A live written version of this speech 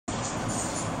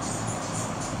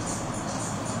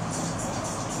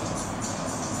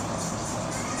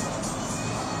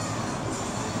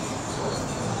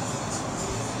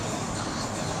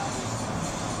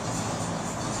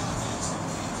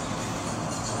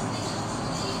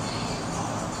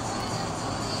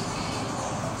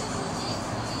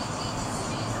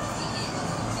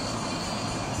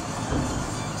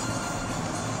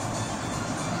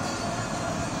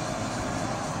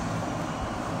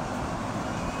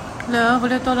Le,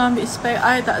 boleh tolong ambil spek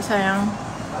I tak sayang?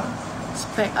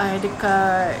 Spek I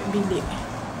dekat bilik.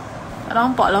 Tak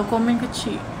nampak lah komen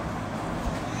kecil.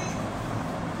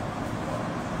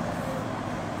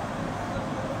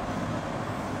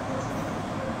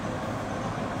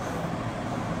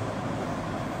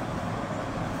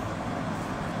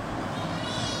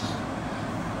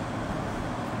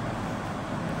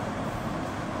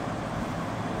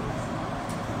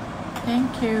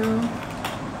 Thank you.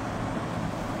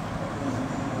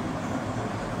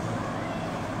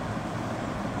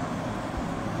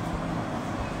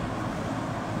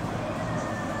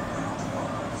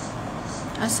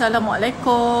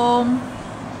 Assalamualaikum.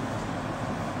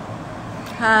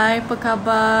 Hai, apa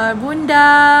khabar Bunda?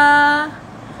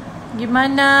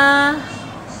 Gimana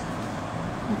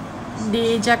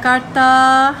di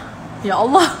Jakarta? Ya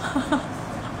Allah.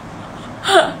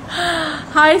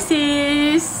 Hi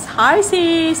sis. Hi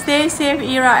sis. Stay safe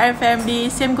Eira FMD.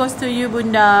 Same goes to you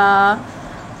Bunda.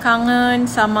 Kangen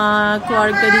sama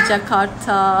keluarga di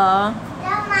Jakarta.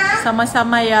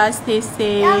 Sama-sama ya, stay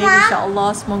safe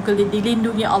insya-Allah, semoga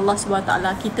dilindungi Allah SWT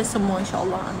kita semua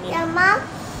insya-Allah, amin. Ya Mom.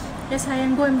 Ya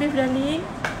sayang, go and bathe darling.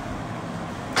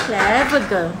 Clever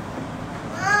girl.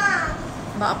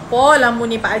 Apa lampu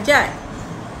ni Pak Ajat?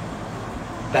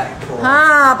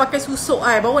 Ha, pakai susuk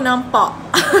ai baru nampak.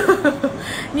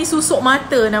 Ni susuk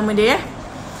mata nama dia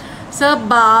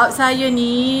Sebab saya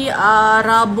ni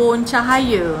rabun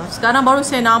cahaya. Sekarang baru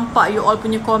saya nampak you all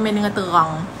punya komen dengan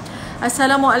terang.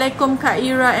 Assalamualaikum Kak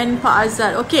Eira and Pak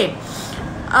Azad. Okay,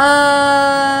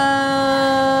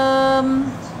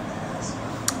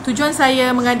 tujuan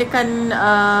saya mengadakan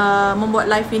membuat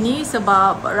live ini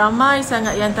sebab ramai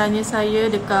sangat yang tanya saya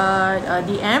dekat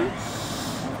DM,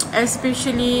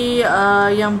 especially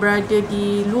yang berada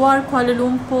di luar Kuala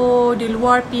Lumpur, di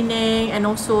luar Penang and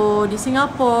also di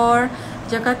Singapore.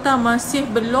 Jakarta masih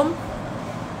belum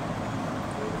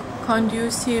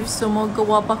kondusif. Semoga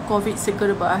wabak COVID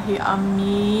segera berakhir,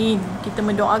 amin. Kita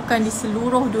mendoakan di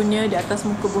seluruh dunia, di atas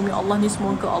muka bumi Allah ni,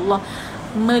 semoga Allah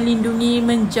melindungi,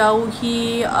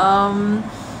 menjauhi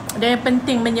dan yang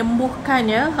penting menyembuhkan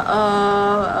ya,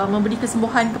 memberi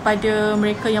kesembuhan kepada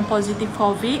mereka yang positif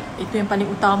COVID. Itu yang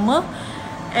paling utama.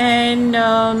 And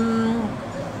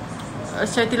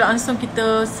secara tidak langsung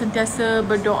kita sentiasa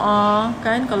berdoa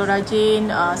kan, kalau rajin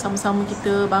sama-sama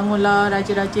kita bangunlah,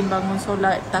 rajin-rajin bangun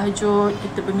solat tahajud,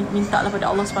 kita minta lah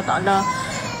pada Allah SWT.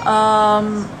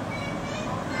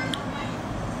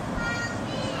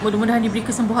 Mudah-mudahan diberi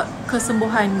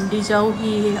kesembuhan,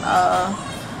 dijauhi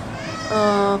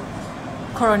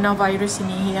coronavirus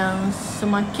ini yang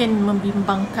semakin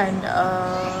membimbangkan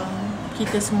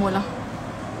kita semualah.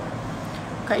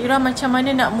 Kak Eira, macam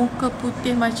mana nak muka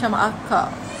putih macam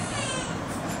akak?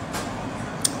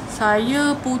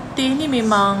 Saya putih ni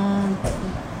memang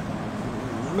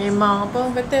apa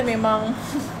orang kata, memang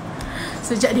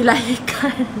sejak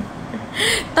dilahirkan.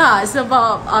 Tak,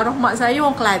 sebab arwah mak saya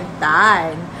orang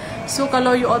Kelantan. So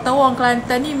kalau you all tahu orang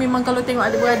Kelantan ni memang kalau tengok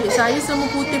adik-beradik saya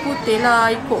semua putih-putih lah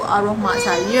ikut arwah mak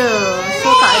saya.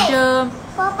 So tak ada.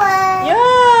 Papa.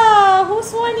 Yeah,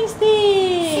 whose one is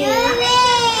this?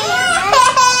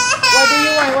 What do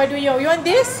you want? What do you want? You want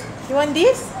this? You want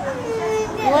this?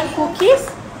 You want cookies?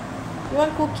 You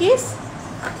want cookies?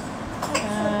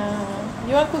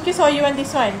 You want cookies or you want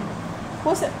this one?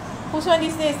 Whose one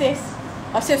is this?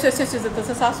 Oh,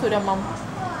 tersasu dah Mom.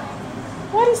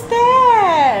 What is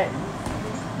that?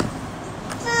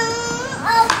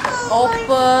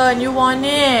 Open. You want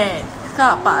it?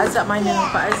 Kak, Pak Azad mana?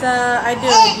 Pak Azad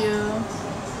ada dia.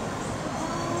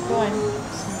 Go on.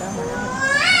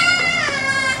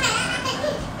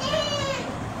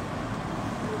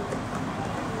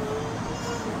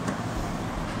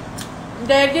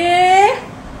 Daddy,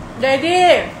 Daddy,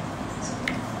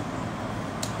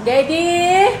 Daddy,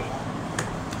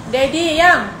 Daddy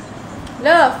yang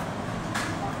Love,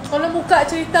 tolong buka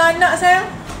cerita anak sayang.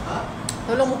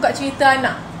 Tolong buka cerita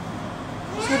anak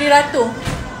Suri Ratu.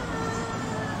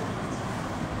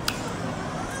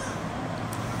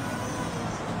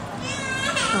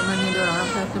 Comel ni diorang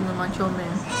kata memang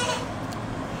comel.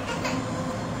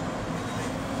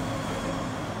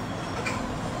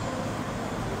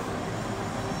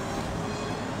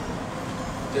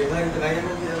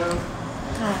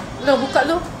 Lo buka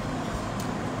lo.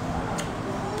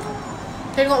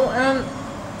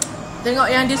 Tengok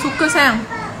yang dia suka sayang.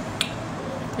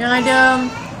 Yang ada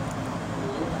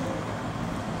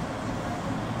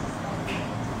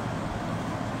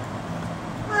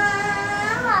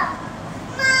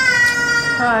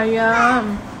sayang.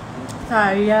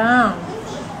 Sayang.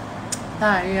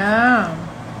 Sayang.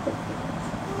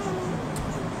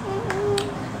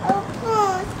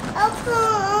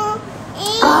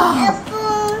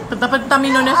 Petang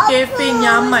minum Nescafe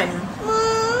nyaman.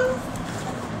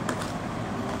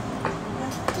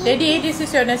 Daddy, this is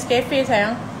your Nescafe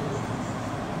sayang.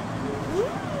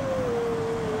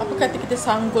 Apa kata kita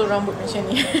sanggul rambut macam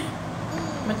ni?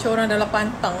 Macam orang dalam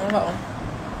pantang, nampak tak?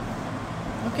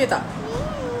 Okey tak?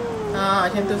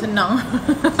 Macam tu senang.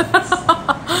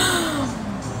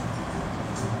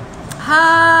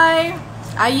 Hai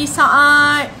Ayi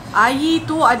Saad. Ayi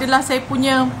tu adalah saya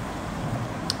punya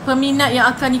peminat yang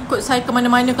akan ikut saya ke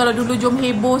mana-mana. Kalau dulu Jom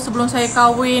Heboh sebelum saya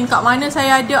kahwin, kat mana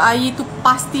saya ada, Ayi tu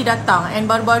pasti datang. And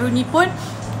baru-baru ni pun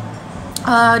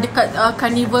dekat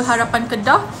Carnival Harapan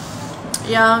Kedah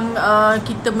yang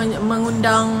kita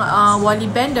mengundang wali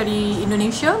band dari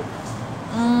Indonesia.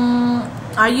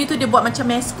 Ayi tu dia buat macam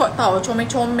maskot tau,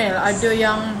 comel-comel. Ada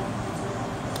yang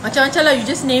macam-macam lah, you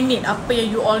just name it. Apa yang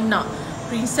you all nak,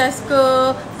 Princess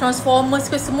ke, Transformers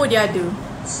ke, semua dia ada.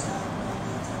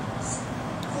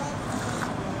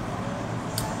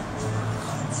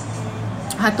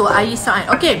 Tu Ayi Saad.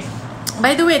 Okay,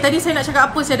 by the way, tadi saya nak cakap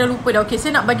apa, saya dah lupa dah. Okay,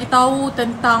 saya nak bagi tahu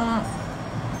tentang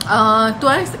tu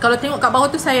kalau tengok kat bawah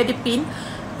tu saya ada pin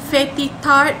Fatty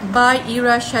Tart by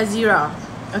Eira Syazira.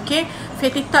 Okay,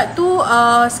 Fatty Tart tu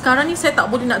sekarang ni saya tak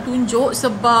boleh nak tunjuk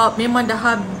sebab memang dah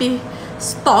habis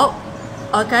stok.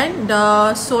 Kan,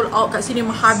 dah sold out kat sini,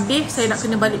 habis. Saya nak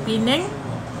kena balik Penang.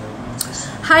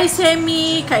 Hai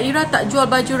Sammy, Kak Ira tak jual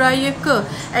baju raya ke?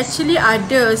 Actually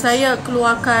ada, saya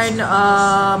keluarkan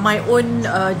my own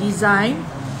design.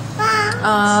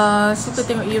 Suka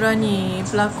tengok Ira ni,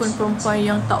 pelakon perempuan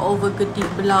yang tak overgedik,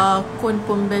 berlakon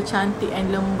pun cantik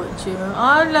and lembut je.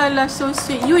 Alah, so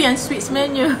sweet. You yang sweet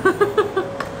sebenarnya.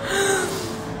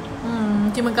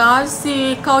 Terima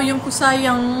kasih, kau yang ku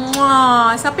sayang.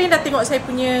 Siapa yang dah tengok saya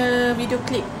punya video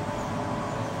klip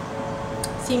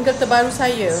single terbaru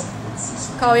saya,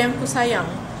 Kau Yang Ku Sayang?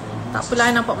 Tak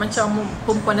apalah, nampak macam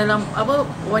perempuan dalam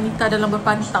wanita dalam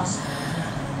berpantang.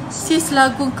 Sis,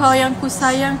 lagu Kau Yang Ku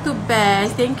Sayang tu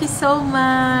best. Thank you so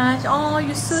much. Oh,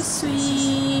 you so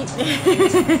sweet.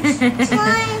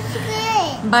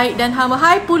 Baik dan hamba.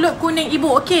 Hai pulut kuning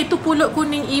ibu. Okay, tu pulut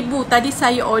kuning ibu tadi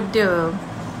saya order.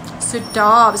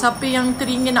 Sedap. Siapa yang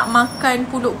teringin nak makan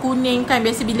pulut kuning kan,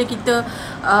 biasa bila kita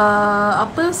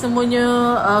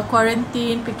semuanya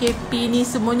quarantine, PKP ni,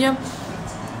 semuanya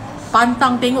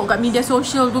pantang tengok kat media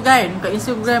sosial tu kan, kat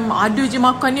Instagram ada je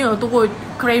makan dia tu,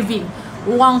 craving.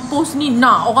 Orang post ni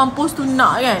nak, orang post tu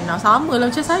nak kan. Sama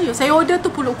lah macam saya order tu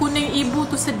pulut kuning ibu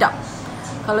tu sedap.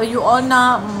 Kalau you all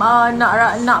nak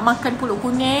makan pulut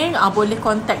kuning, boleh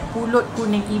contact pulut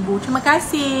kuning ibu. Terima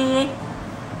kasih.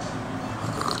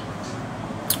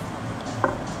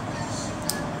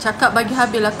 Cakap bagi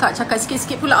habis lah Kak, cakap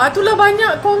sikit-sikit pula. Itulah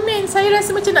banyak komen. Saya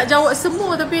rasa macam nak jawab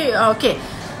semua tapi okay,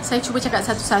 saya cuba cakap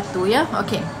satu-satu ya.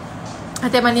 Okay,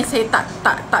 hati mana saya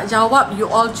tak jawab, you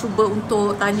all cuba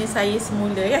untuk tanya saya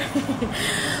semula ya.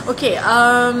 Okay,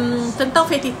 tentang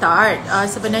Fatty Tart,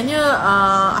 sebenarnya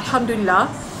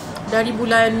Alhamdulillah dari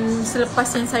bulan selepas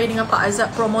yang saya dengan Pak Azad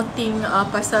promoting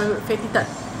pasal Fatty Tart,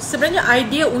 sebenarnya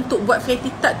idea untuk buat Fatty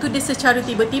Tart tu dia secara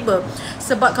tiba-tiba.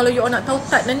 Sebab kalau you all nak tahu,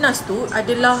 tart nenas tu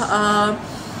adalah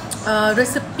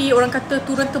resepi orang kata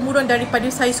turun-temurun daripada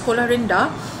saya sekolah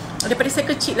rendah. Daripada saya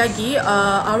kecil lagi,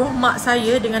 arwah mak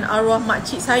saya dengan arwah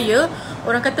makcik saya,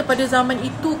 orang kata pada zaman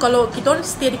itu, kalau kita orang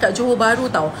stay dekat Johor Bahru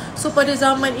tau. So pada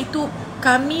zaman itu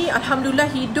kami Alhamdulillah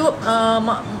hidup,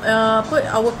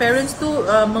 our parents tu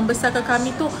membesarkan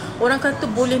kami tu, orang kata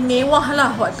boleh mewah lah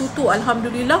waktu tu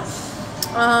Alhamdulillah.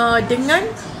 Dengan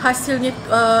hasilnya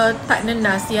tart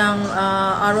nenas yang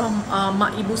arwah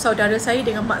mak ibu saudara saya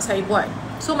dengan mak saya buat.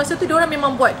 So masa tu diorang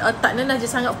memang buat tart nenas je,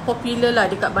 sangat popular lah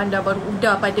dekat Bandar Baru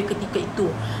Uda pada ketika itu,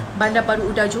 Bandar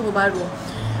Baru Uda Johor Bahru.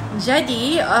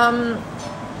 Jadi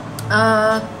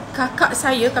kakak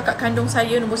saya, kakak kandung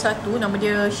saya nombor 1, nama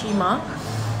dia Shima,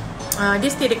 dia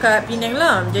stay dekat Penang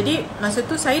lah. Jadi masa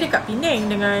tu saya dekat Penang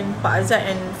dengan Pak Azad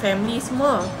and family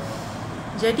semua.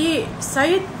 Jadi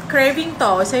saya craving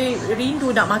tau, saya rindu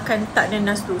nak makan tart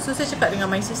nenas tu. So saya cakap dengan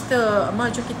my sister,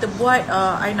 Ma jom kita buat,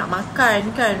 I nak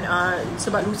makan kan,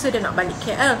 sebab lusa dia nak balik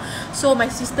KL. So my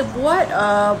sister buat,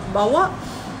 bawa.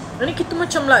 Ni kita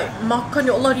macam like makan,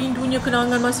 ya Allah rindunya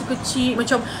kenangan masa kecil.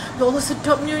 Macam ya Allah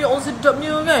sedapnya, ya Allah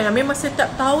sedapnya kan. Memang setiap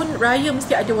tahun raya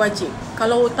mesti ada wajib.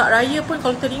 Kalau tak raya pun,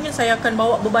 kalau teringin saya akan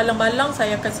bawa berbalang-balang,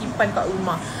 saya akan simpan kat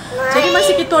rumah. Jadi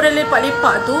masa kita orang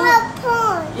lepak-lepak tu,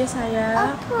 ya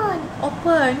sayang.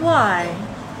 Open. Why?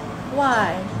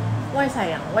 Why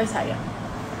sayang? Why sayang?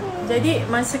 Jadi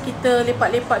masa kita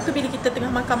lepak-lepak tu, bila kita tengah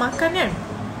makan-makan kan,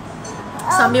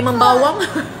 sambil membawang.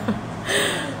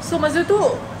 So masa tu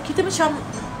kita macam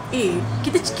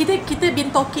kita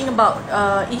been talking about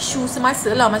isu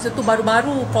semasa lah. Masa tu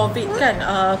baru-baru COVID kan,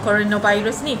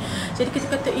 coronavirus ni. Jadi kita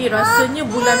kata rasanya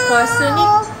bulan puasa ni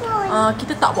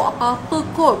kita tak buat apa-apa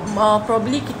kot.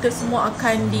 Probably kita semua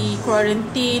akan di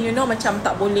quarantine, you know, macam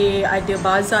tak boleh ada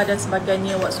bazar dan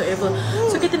sebagainya whatsoever.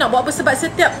 So kita nak buat apa, sebab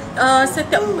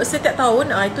setiap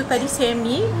tahun itu tadi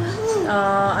semi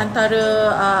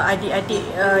antara adik-adik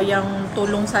yang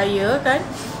tolong saya kan,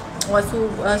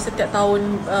 waktu setiap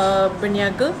tahun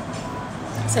berniaga,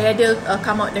 saya ada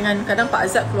come out dengan, kadang Pak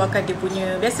Azad keluarkan dia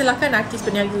punya, biasalah kan artis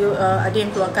berniaga, ada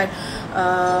yang keluarkan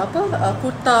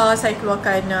kurta, saya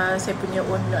keluarkan saya punya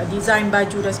own design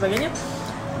baju dan sebagainya.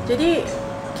 Jadi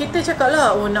kita cakap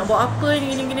lah, nak buat apa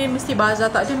ni, gini-gini, mesti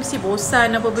bazar tak ada, mesti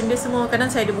bosan apa benda semua.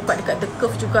 Kadang saya ada buka dekat The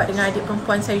Curve juga dengan adik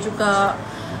perempuan saya juga.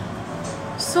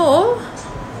 So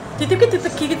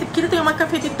tiba-tiba kita tengah makan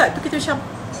fatty tart tu, kita macam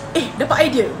dapat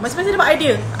idea. Masing-masing dapat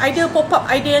idea pop up,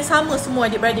 idea yang sama semua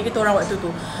adik-beradik kita orang waktu tu.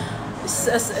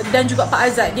 Dan juga Pak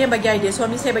Azad, dia yang bagi idea,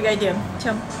 suami saya bagi idea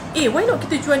macam why not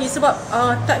kita jual ni, sebab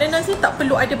tak ada nasi, tak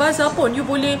perlu ada bazar pun. You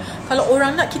boleh, kalau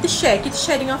orang nak, kita share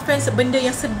dengan friends benda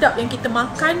yang sedap yang kita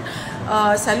makan.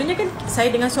 Selalunya kan saya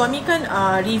dengan suami kan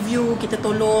review, kita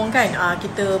tolong kan,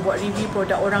 kita buat review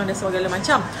produk orang dan segala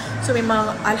macam. So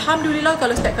memang alhamdulillah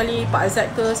kalau setiap kali Pak Azad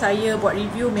ke saya buat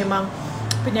review, memang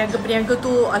peniaga-peniaga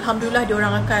tu alhamdulillah dia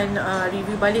orang akan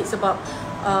review balik, sebab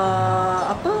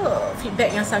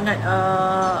feedback yang sangat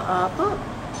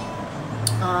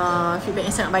feedback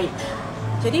yang sangat baik.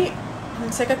 Jadi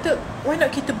saya kata why not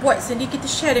kita buat sendiri, kita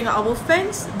share dengan our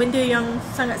fans benda yang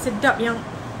sangat sedap yang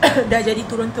dah jadi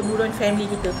turun-temurun family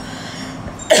kita.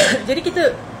 Jadi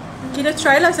kita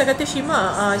try lah. Saya kata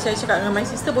Shima, saya cakap dengan my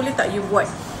sister, boleh tak you buat,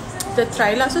 kita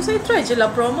try lah. So saya try je lah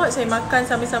promote, saya makan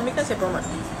sambil-sambil kan saya promote.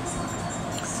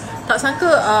 Tak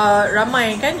sangka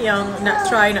ramai kan yang nak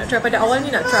try pada awal ni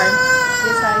nak try.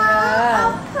 Yes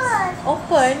sayang.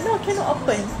 Open? No, cannot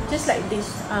open. Just like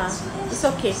this. It's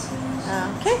okay.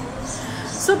 Okay.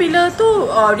 So bila tu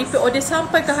repeat order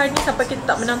sampai ke hari ni, sampai kita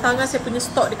tak menang tangan, saya punya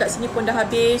stok dekat sini pun dah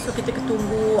habis. So kita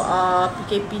tunggu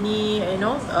PKP ni, you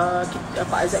know,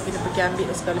 Pak Azad kita pergi ambil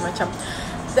dan segala macam.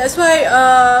 That's why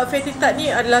fatty tart ni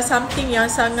adalah something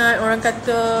yang sangat, orang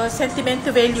kata,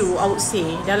 sentimental value, I would say,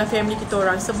 dalam family kita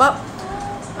orang. Sebab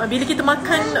bila kita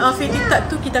makan fatty tart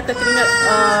tu, kita akan teringat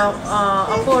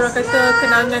apa orang kata,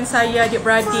 kenangan saya,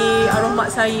 adik-beradik, arwah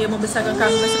mak saya membesarkan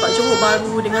kami masa Pak Johor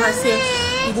baru dengan hasil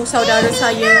ibu saudara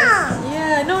saya.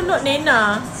 Yeah, no, not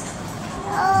Nena.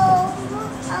 Oh,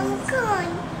 Uncle.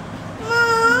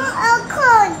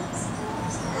 Uncle.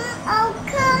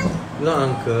 Uncle. Not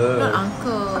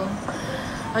uncle.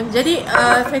 Jadi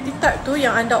fatty tart tu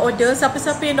yang anda order,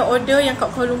 siapa-siapa yang dah order yang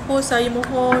kat Kuala Lumpur, saya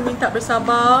mohon minta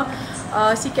bersabar.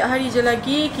 Sikit hari je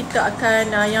lagi kita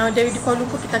akan yang dari Kuala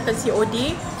Lumpur kita akan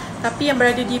COD. Tapi yang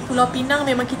berada di Pulau Pinang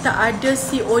memang kita ada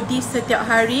COD setiap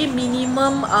hari.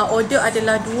 Minimum order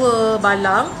adalah 2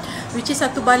 balang, which is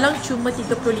satu balang cuma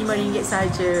RM35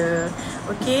 saja.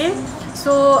 Okay.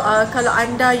 So kalau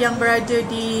anda yang berada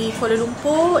di Kuala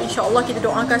Lumpur, InsyaAllah kita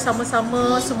doakan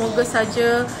sama-sama, semoga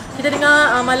saja kita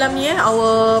dengar malam ni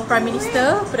our Prime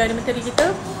Minister, Perdana Menteri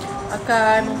kita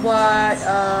akan membuat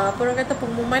apa orang kata,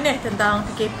 pengumuman tentang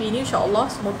PKP ni. InsyaAllah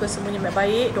semoga semuanya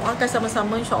baik-baik. Doakan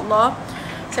sama-sama insyaAllah.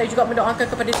 Saya juga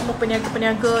mendoakan kepada semua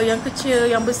peniaga-peniaga yang kecil,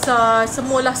 yang besar,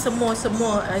 semua,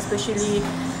 especially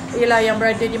ialah yang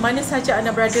berada di mana saja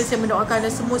anda berada. Saya mendoakan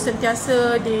anda semua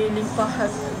sentiasa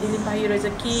dilimpahi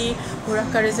rezeki,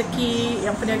 murahkan rezeki.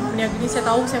 Yang peniaga-peniaga ni saya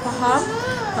tahu, saya faham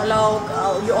kalau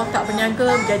you all tak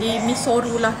berniaga, jadi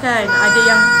misoru lah kan. Ada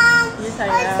yang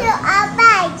saya Itu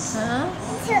abad.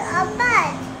 Itu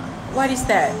abad. What is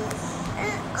that?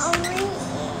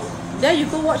 There, you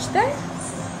go watch that.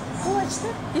 Go watch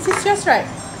that. This is just right.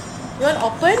 You want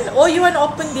open? Oh, you want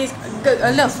open this?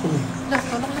 Love,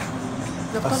 tolonglah.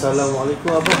 Assalamualaikum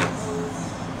abang.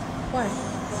 Why?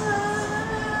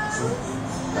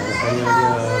 Tak nak tanya dia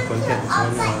kontak macam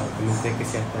mana Kementerian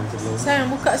Kesihatan sebelum. Sayang,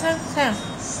 buka sayang.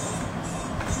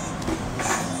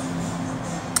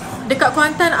 Dekat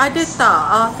Kuantan ada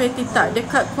tak fatty tart?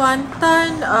 Dekat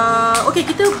Kuantan okay,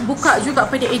 kita buka juga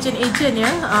pada ejen-ejen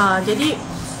ya. Jadi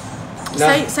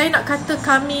saya nak kata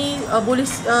kami boleh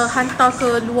hantar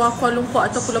ke luar Kuala Lumpur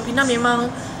atau Pulau Pinang, memang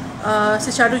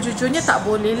secara jujurnya tak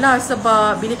boleh lah,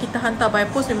 sebab bila kita hantar by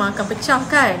post memang akan pecah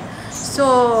kan. So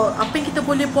apa yang kita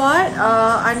boleh buat,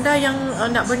 anda yang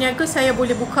nak berniaga, saya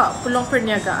boleh buka peluang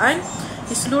perniagaan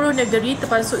di seluruh negeri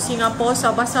termasuk Singapura,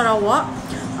 Sabah, Sarawak.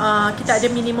 Kita ada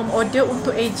minimum order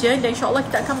untuk ejen dan insyaAllah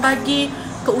kita akan bagi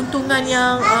keuntungan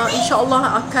yang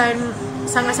insyaAllah akan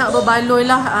sangat-sangat berbaloi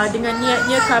lah. Dengan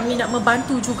niatnya kami nak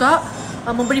membantu juga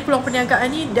memberi peluang perniagaan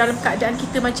ni dalam keadaan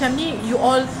kita macam ni, you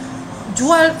all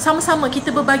jual sama-sama,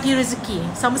 kita berbagi rezeki,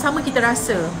 sama-sama kita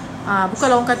rasa.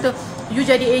 Bukanlah orang kata you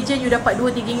jadi agent you dapat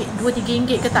 2-3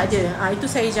 ringgit ke, tak ada. Itu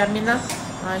saya jamin lah,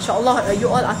 insyaAllah you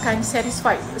all akan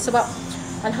satisfied. Sebab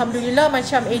Alhamdulillah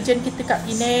macam agent kita kat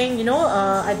Penang, you know,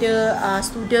 ada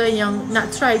student yang nak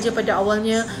try je pada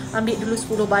awalnya, ambil dulu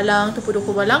 10 balang,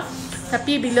 20 balang.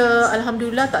 Tapi bila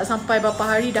Alhamdulillah tak sampai berapa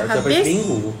hari dah habis.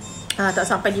 Tak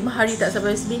sampai 5 hari, tak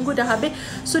sampai seminggu dah habis.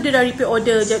 So dia dah repeat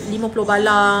order 50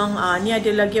 balang. Ni ada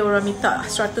lagi orang minta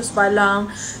 100 balang.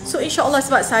 So insyaAllah,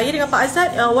 sebab saya dengan Pak Azad,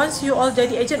 once you all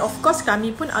jadi agent, of course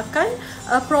kami pun akan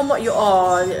promote you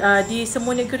all di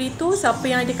semua negeri tu. Siapa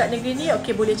yang ada kat negeri ni,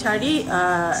 okay, boleh cari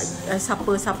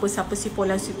siapa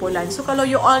sipolan. So kalau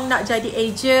you all nak jadi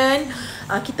agent,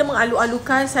 kita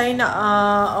mengalu-alukan, saya nak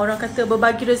orang kata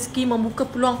berbagi rezeki, membuka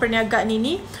peluang perniagaan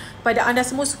ini pada anda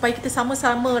semua, supaya kita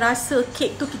sama-sama rasa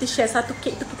kek tu kita share, satu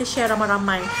kek tu kita share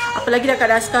ramai-ramai. Apalagi dah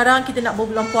keadaan sekarang kita nak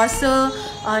berbulan puasa,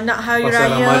 nak hari Pasal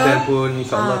raya. Ramadan pun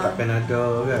insyaAllah takkan ada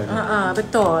kan.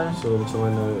 Betul. So macam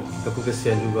mana, kita pun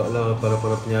kesian jugalah para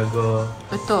peniaga.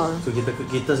 Betul. So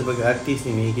kita sebagai artis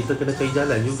ni, kita kena cari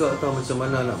jalan juga tau macam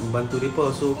mana nak membantu mereka.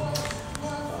 So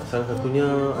salah satunya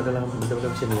adalah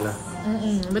benda-benda macam ni lah.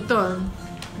 Betul.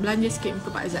 Belanja sikit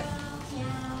untuk Pak Azad.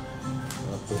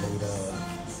 Apa lagi dah.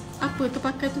 Apa tu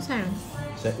pakai tu sayang?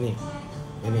 Set ni.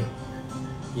 Yang ni.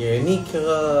 Yang ni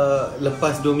kira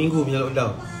lepas 2 minggu punya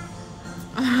lockdown.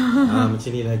 Macam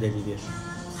ni lah jadi dia.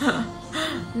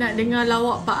 Nak dengar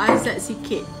lawak Pak Azad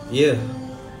sikit. Ya.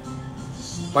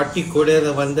 Party கூட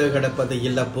வந்து கிடப்பது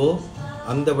இல்லப்போ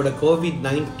அந்த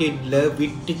COVID-19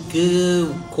 வீட்டுக்கு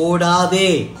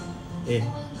கூடாதே.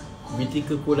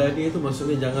 வீட்டுக்கு கூடாதே tu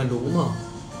maksudnya jangan duduk rumah.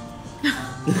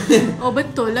 Oh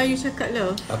betul lah you cakap lah.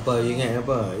 Apa you ingat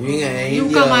apa? You ingat you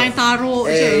kan main taruh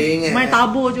je. Main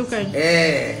tabur je kan.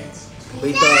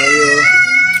 Beritahu you.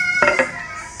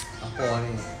 Apa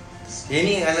ni? Yang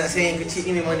ni anak saya yang kecil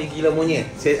ni memang dia gila monyet.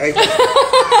 Saya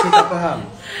tak faham.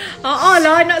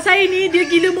 Lah anak saya ni dia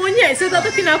gila monyet. Saya tak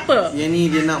tahu kenapa. Yang ni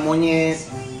dia nak monyet.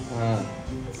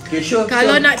 Okay, sure.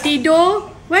 Kalau nak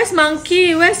tidur, where's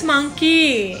monkey? Where's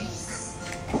monkey?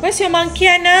 Where's your monkey,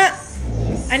 anak?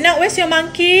 Anak, where's your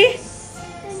monkey?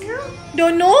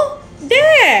 Don't know?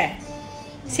 There.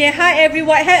 Say hi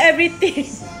everyone. Hi everything.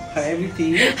 Hi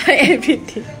everything. Hi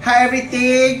everything. Hi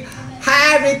everything. Hi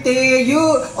everything. You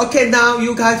okay now?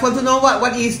 You guys want to know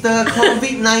what is the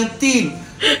COVID-19?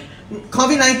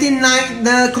 COVID-19.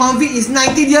 The COVID is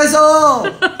 19 years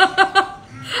old.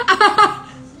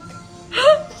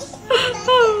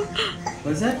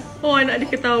 What's that? Oh, anak dia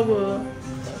ketawa.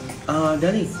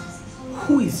 Danny,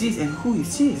 who is this and who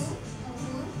is this?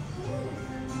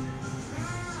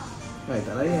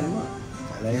 Tak layan mak.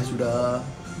 Tak layan sudah.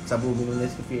 Sabur minum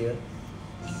Nescafe ya.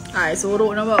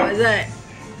 Sorok nampak Pak Zat.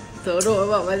 Sorok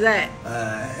nampak Pak Zat.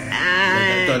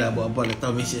 Tak tahu nak buat apa. Tak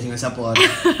tahu mesej dengan siapa.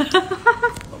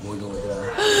 Buat bodoh je lah.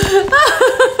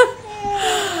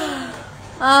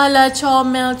 Alah,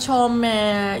 comel.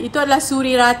 Itu adalah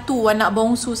Suri Ratu, anak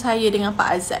bongsu saya dengan Pak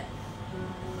Azad.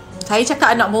 Saya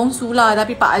cakap anak bongsu lah,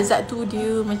 tapi Pak Azad tu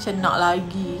dia macam nak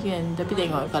lagi kan. Tapi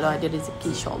tengok kalau ada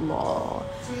rezeki, insyaAllah.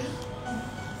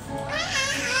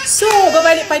 So,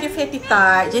 berbalik pada Fatty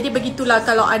Tart. Jadi begitulah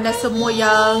kalau anda semua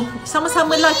yang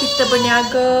sama-samalah kita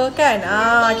berniaga kan.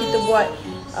 Kita buat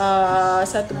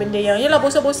satu benda yang yalah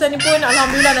bosan-bosan ni pun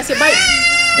alhamdulillah nasib baik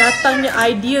datangnya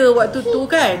idea waktu tu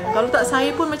kan. Kalau tak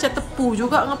saya pun macam tepu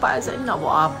juga dengan Pak Azad ni nak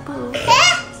buat apa.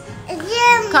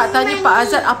 Kak tanya Pak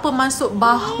Azad apa maksud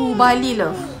bahu Bali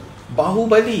love? Bahu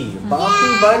Bali. Bahu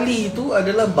Bali tu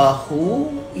adalah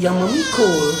bahu yang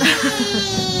memikul.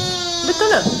 Betul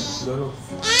tak?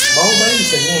 Bahu Bali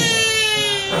senyum.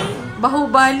 Bahu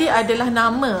Bali adalah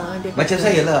nama dia. Macam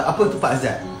saya lah. Apa tu Pak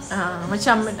Azad?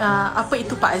 Macam apa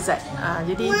itu Pak Azad.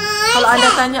 Jadi kalau anda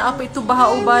tanya apa itu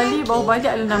Bahu Bali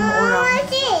adalah nama orang.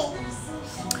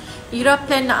 Eira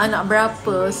plan nak anak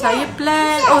berapa? Saya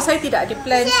plan, saya tidak ada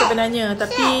plan sebenarnya.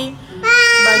 Tapi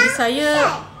bagi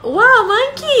saya, wow,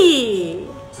 monkey.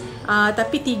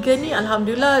 Tapi 3 ni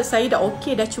alhamdulillah saya dah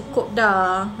okey, dah cukup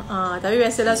dah. Tapi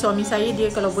biasalah suami saya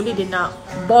dia kalau boleh dia nak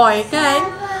boy kan.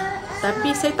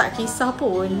 Tapi saya tak kisah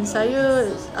pun. Saya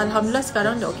alhamdulillah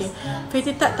sekarang dah okey.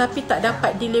 Fatty Tart tapi tak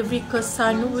dapat delivery ke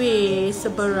Sunway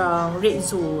seberang Red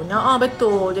Zone.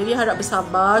 Betul. Jadi harap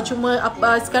bersabar. Cuma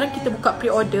sekarang kita buka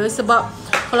pre-order sebab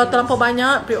kalau terlampau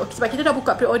banyak sebab kita dah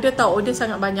buka pre-order tau. Order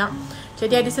sangat banyak.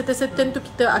 Jadi ada certain tu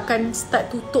kita akan start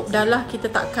tutup dah lah.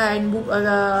 Kita takkan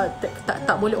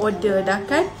tak boleh order dah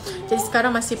kan. Jadi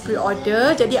sekarang masih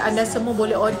pre-order. Jadi anda semua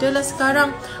boleh order lah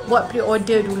sekarang. Buat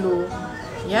pre-order dulu.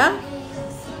 Ya.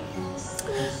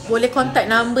 boleh contact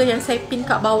number yang saya pin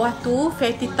kat bawah tu,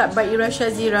 Fatty Tart by Eira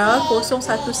Syazira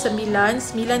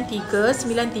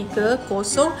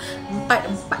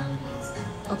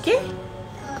 01993930044. Okay?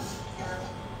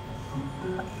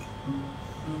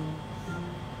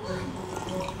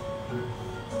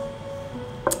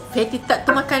 Fatty Tart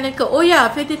tu makanan ke? Oh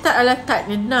ya, Fatty Tart adalah tart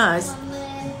nenas.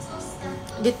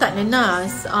 Dia tart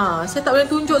nenas. Saya tak boleh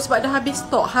tunjuk sebab dah habis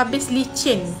stok, habis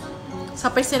licin.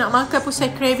 Sampai saya nak makan pun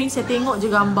saya craving, saya tengok je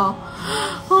gambar.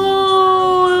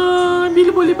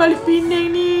 Bila boleh balik Penang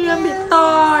ni ambil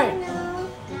tart?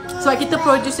 Sebab kita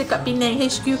produce dekat Penang,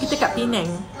 HQ kita kat Penang.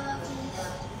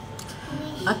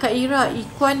 Kak Eira,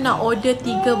 Ikuan nak order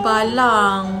 3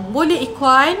 balang. Boleh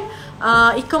Ikuan.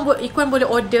 Ikuan boleh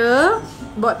order,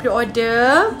 buat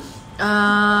pre-order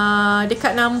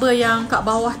dekat number yang kat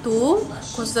bawah tu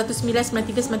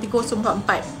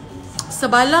 0199393044.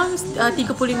 Sebalang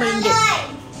RM35.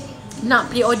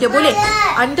 Nak pre-order boleh.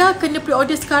 Anda kena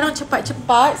pre-order sekarang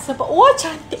cepat-cepat sebab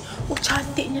cantik.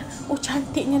 Cantiknya.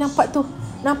 Cantiknya nampak tu.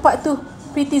 Nampak tu.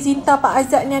 Priti Zinta Pak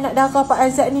Azad ni, anak dara Pak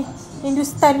Azad ni.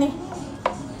 Hindustan ni.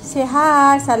 Say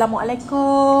hi.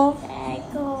 Assalamualaikum.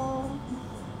 Assalamualaikum.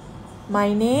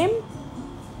 My name?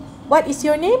 What is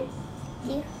your name?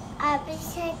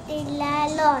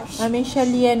 Amisha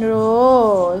Lian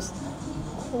Rose.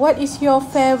 What is your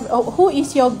favorite? Who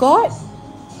is your God?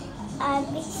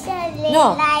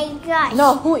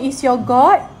 No, who is your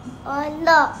God?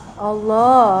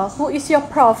 Allah. Who is your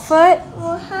prophet?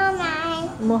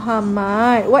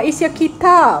 Muhammad. What is your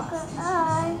kitab?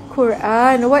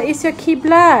 Quran. What is your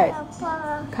qiblat?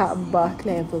 Kaabah.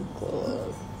 Clever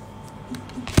girl.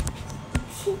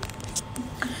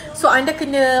 So anda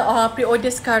kena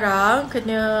pre-order sekarang.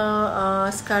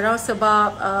 Sekarang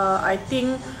sebab I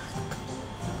think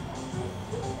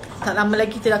tak lama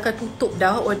lagi kita akan tutup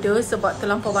dah order sebab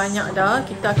terlampau banyak dah.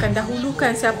 Kita akan dahulukan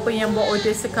siapa yang buat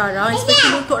order sekarang.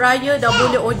 Especially untuk raya dah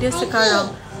boleh order sekarang.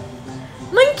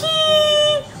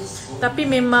 Monkey! Tapi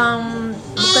memang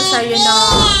bukan saya nak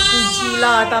puji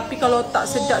lah. Tapi kalau tak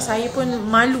sedap saya pun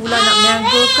malulah nak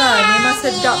meniaga kan. Memang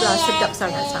sedap lah. Sedap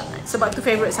sangat-sangat. Sebab tu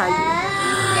favourite saya.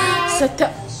 Sedap.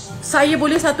 Saya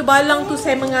boleh satu balang tu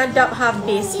saya mengadap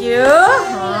habis ya.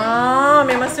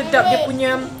 Memang sedap dia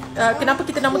punya. Kenapa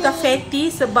kita namakan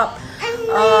fatty? Sebab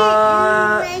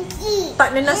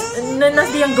tak nenas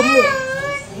dia yang gemuk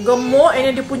and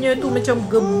then dia punya tu macam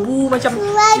gebu, macam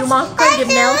you makan dia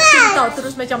melting tau,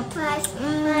 terus macam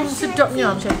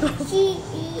sedapnya macam tu.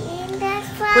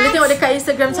 Boleh tengok dekat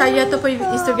Instagram saya ataupun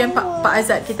Instagram Pak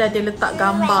Azad, kita ada letak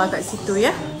gambar kat situ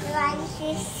ya.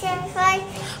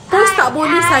 Post tak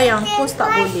boleh sayang, post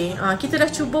tak boleh. Kita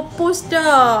dah cuba post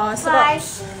dah sebab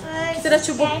kita dah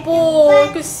cuba post,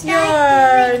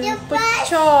 kesian.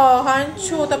 Pecah,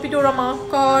 hancur tapi diorang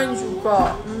makan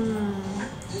juga.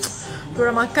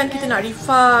 Diorang makan, kita nak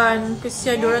refund.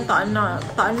 Kesian diorang tak nak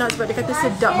sebab dia kata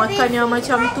sedap. Makan yang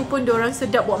macam tu pun diorang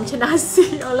sedap buat macam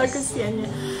nasi. Alah kesiannya.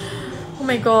 Oh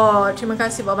my god, terima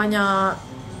kasih banyak.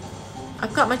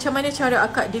 Akak, macam mana cara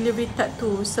akak delivery tart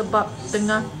tu sebab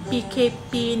tengah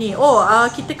PKP ni?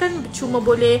 Kita kan cuma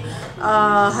boleh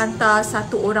hantar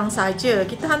satu orang saja.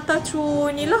 Kita hantar through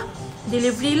ni lah,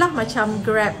 delivery lah, macam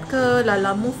Grab ke,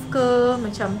 Lala Move ke,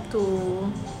 macam tu.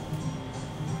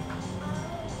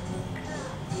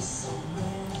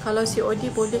 Kalau COD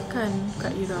boleh kan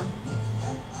Kak Eira?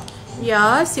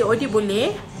 Ya, COD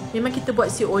boleh. Memang kita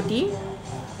buat COD.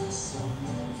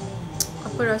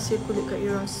 Apa rahsia kulit Kak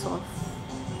Eira soft?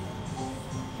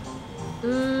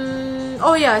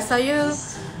 Oh ya, saya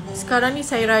sekarang ni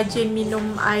saya rajin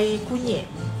minum air kunyit.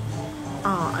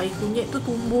 Air kunyit tu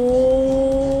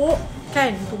tumbuk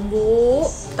kan, tumbuk,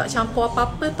 tak campur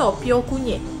apa-apa tau, pure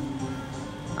kunyit.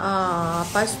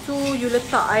 Lepas tu you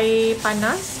letak air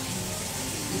panas.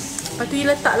 Lepas tu you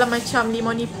letak lah macam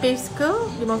limau nipis ke,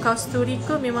 limau kasturi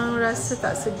ke, memang rasa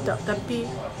tak sedap tapi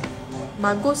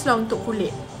baguslah untuk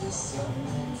kulit.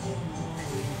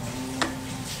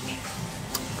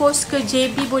 Post ke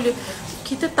JB boleh.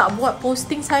 Kita tak buat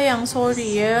posting sayang,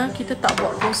 sorry ya. Kita tak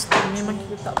buat posting, memang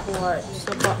kita tak buat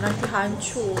sebab nanti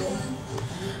hancur.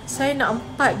 Saya nak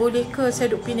 4, boleh ke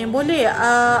saya duduk Penang? Boleh.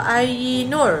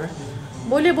 Ainur,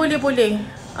 boleh.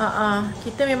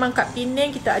 Kita memang kat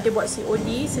Penang, kita ada buat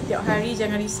COD setiap hari,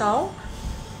 jangan risau.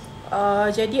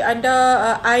 Jadi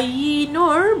anda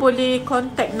Ainur boleh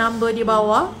contact number di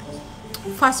bawah,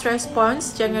 fast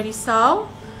response, jangan risau.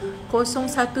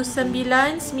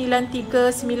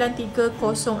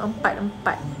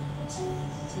 0199393044.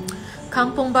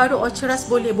 Kampung Baru Orcheras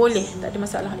boleh, tak ada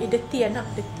masalah. Dirty anak,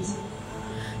 dirty.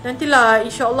 Nantilah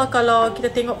insya-Allah kalau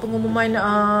kita tengok pengumuman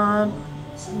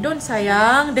Don't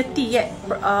sayang. Dirty yet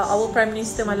our Prime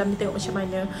Minister malam ni, tengok macam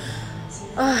mana.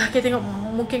 Kita tengok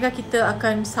mungkinkah kita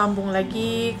akan sambung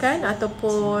lagi kan,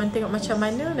 ataupun tengok macam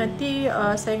mana nanti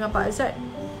saya dengan Pak Azad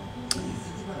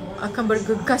akan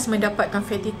bergegas mendapatkan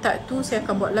fatty tart tu. Saya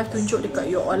akan buat live tunjuk dekat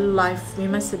you all live.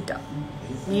 Memang sedap.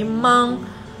 Memang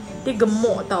dia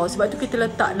gemuk tau. Sebab tu kita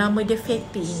letak nama dia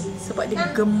fatty. Sebab dia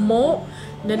gemuk.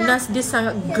 Nenas dia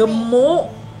sangat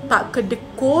gemuk, tak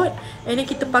kedekut. And then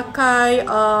kita pakai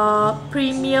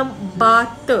premium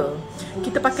butter.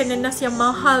 Kita pakai nenas yang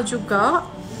mahal juga,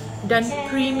 dan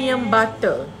premium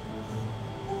butter.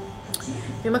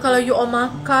 Memang kalau you all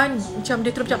makan macam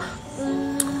dia terus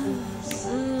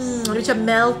macam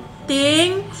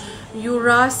melting. You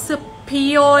rasa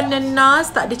pure nenas,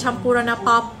 tak ada campuran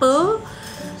apa-apa.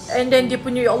 And then dia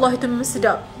punya, ya Allah, itu memang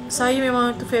sedap. Saya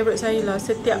memang tu favourite saya lah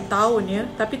setiap tahun ya.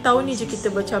 Tapi tahun ni je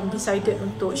kita macam decided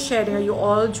untuk share dengan you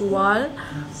all, jual.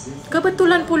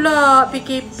 Kebetulan pula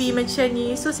PKP macam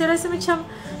ni. So saya rasa macam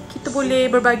kita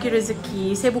boleh berbagi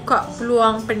rezeki. Saya buka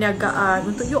peluang perniagaan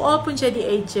untuk you all pun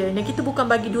jadi agent. Dan kita bukan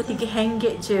bagi 2-3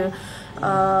 ringgit je.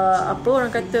 Apa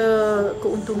orang kata,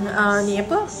 keuntungan ni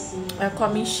apa,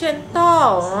 commission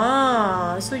tau.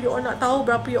 So you all nak tahu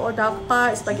berapa you all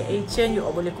dapat sebagai agent, you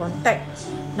all boleh contact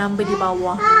number di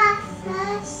bawah.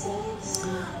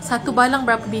 Satu balang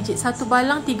berapa biji? Satu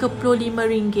balang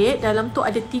RM35. Dalam tu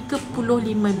ada 35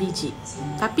 biji.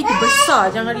 Tapi dia besar,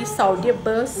 jangan risau. Dia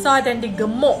besar dan dia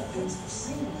gemuk.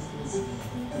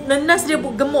 Nenas dia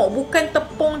gemuk, bukan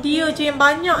tepung dia je yang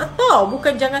banyak tau.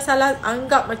 Bukan, jangan salah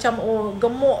anggap macam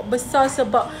gemuk besar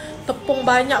sebab tepung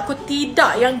banyak. Aku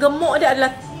tidak. Yang gemuk dia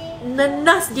adalah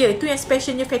nenas dia. Itu yang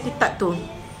specialnya fatty tart tu.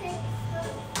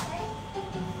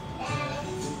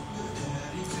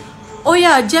 Oh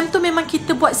ya, jam tu memang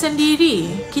kita buat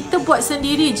sendiri. Kita buat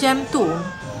sendiri jam tu.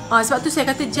 Sebab tu saya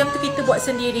kata jam tu kita buat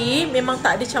sendiri. Memang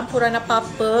tak ada campuran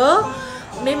apa-apa.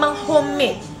 Memang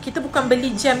homemade. Kita bukan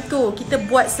beli jam tu, kita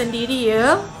buat sendiri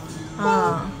ya.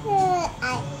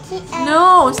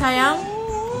 No sayang.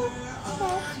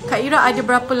 Kak Ira ada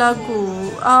berapa lagu?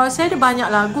 Saya ada banyak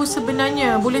lagu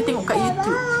sebenarnya. Boleh tengok kat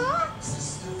YouTube.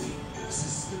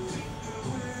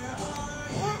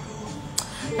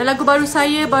 Dan lagu baru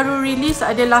saya baru release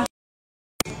adalah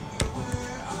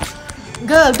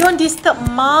Girl, don't disturb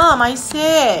mom, I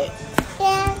said.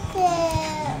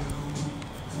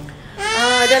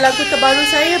 Dan lagu terbaru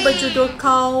saya berjudul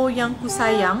Kau Yang Ku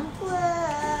Sayang.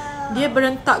 Dia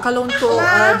berentak kalau untuk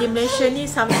di Malaysia ni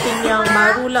something yang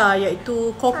baru lah,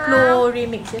 iaitu Koplo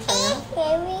remix ya sayang.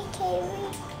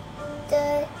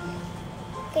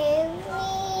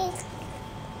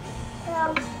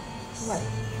 What?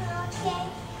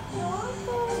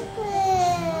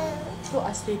 So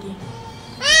ask lady.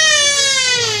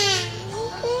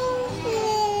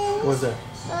 What's that?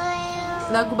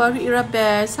 Lagu baru Eira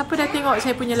best. Siapa dah tengok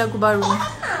saya punya lagu baru?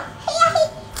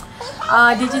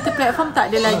 Digital platform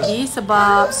tak ada lagi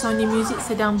sebab Sony Music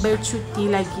sedang bercuti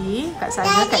lagi kat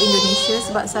sana, kat Indonesia.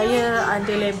 Sebab saya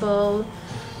ada label,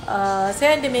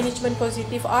 saya ada management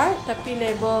Positive Art, tapi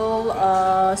label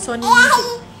Sony Music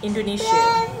Indonesia.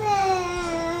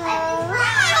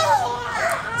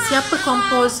 Siapa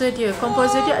komposer dia?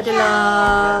 Komposer dia adalah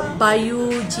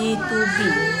Bayu G2B.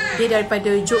 Dia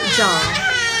daripada Jogja,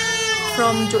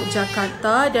 from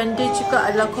Yogyakarta, dan dia juga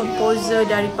adalah komposer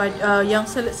daripada yang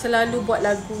selalu buat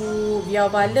lagu Via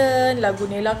Valen, lagu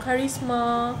Nela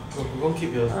Karisma.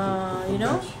 You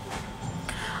know,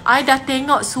 I dah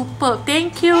tengok, super.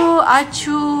 Thank you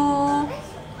Acu.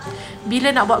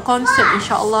 Bila nak buat konsert,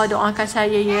 insyaAllah doakan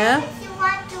saya ya.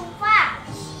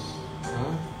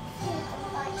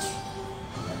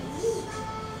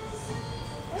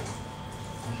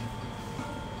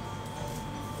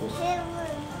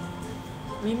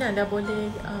 Mina dah boleh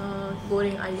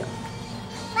goreng ayam.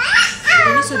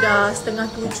 Ini sudah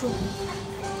 6:30.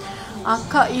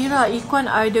 Kak Ira, Ikwan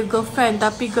ada girlfriend,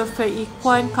 tapi girlfriend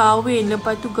Ikwan kahwin.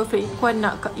 Lepas tu girlfriend Ikwan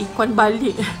nak Ikwan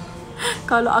balik.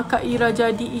 Kalau Kak Ira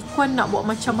jadi Ikwan nak buat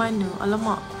macam mana?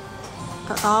 Alamak,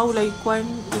 tak tahulah Ikwan.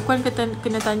 Ikwan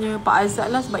kena tanya Pak Azad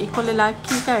lah, sebab Ikwan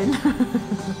lelaki kan.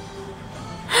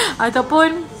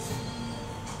 Ataupun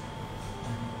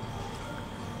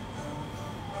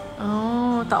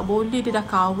tak boleh, dia dah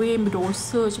kahwin,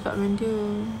 berdosa cakap dengan dia.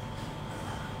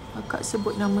 Akak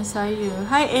sebut nama saya.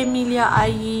 Hi Emilia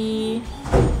Ayi.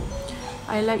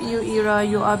 I like you Ira,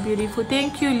 you are beautiful.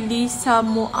 Thank you Lisa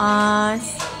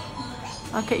Muaz.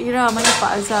 Kak Ira, mana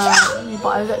Pak Azad? Ni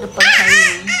Pak Azad depan saya.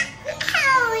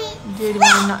 Dia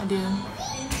dengan anak dia.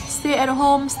 Stay at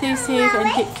home, stay safe and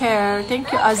take care.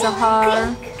 Thank you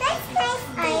Azhar.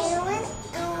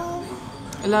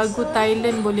 Lagu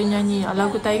Thailand boleh nyanyi.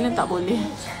 Lagu Thailand tak boleh.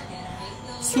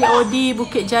 COD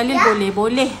Bukit Jalil boleh.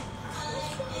 Boleh.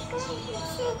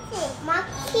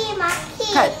 Maki.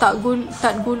 Kat tak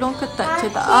gulung ke tak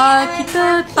cetak.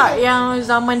 Kita tak yang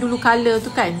zaman dulu color tu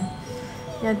kan.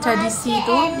 Yang tradisi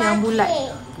tu yang bulat.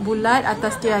 Bulat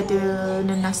atas dia ada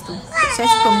nenas tu. Saya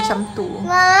suka macam tu.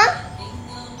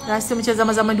 Rasa macam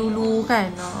zaman-zaman dulu kan.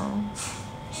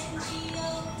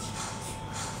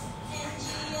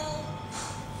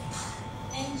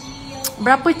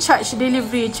 Berapa charge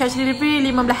delivery? Charge delivery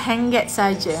RM15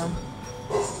 saja.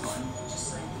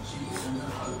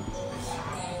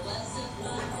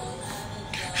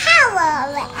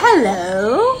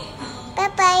 Hello.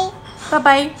 Bye-bye.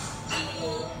 Bye-bye.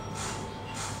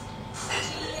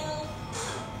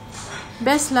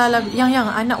 Best lah lagu. Yang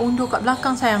anak undur kat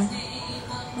belakang sayang.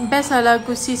 Best lah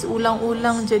lagu sis,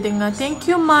 ulang-ulang je dengar. Thank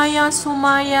you Maya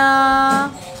Sumaya.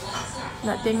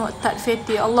 Nak tengok Tat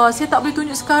Fatty. Allah, saya tak boleh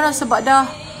tunjuk sekarang sebab dah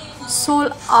sold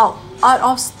out. Out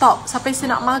of stock. Sampai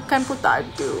saya nak makan pun tak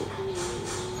ada.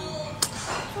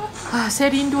 Saya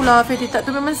rindulah Fatty Tat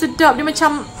tu. Memang sedap. Dia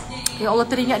macam, ya Allah,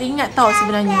 teringat-ingat tau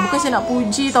sebenarnya. Bukan saya nak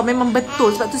puji tau. Memang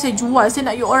betul. Sebab tu saya jual.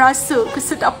 Saya nak you all rasa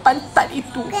kesedapan Tat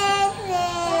itu.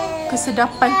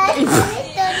 Kesedapan Tat itu.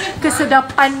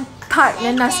 Kesedapan Tat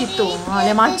nenas itu.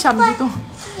 Lain macam gitu.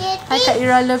 Hi Kak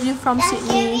Eira, love you from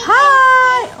Sydney.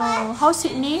 Hi. How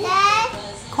Sydney?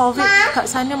 COVID kat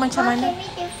sana macam mana?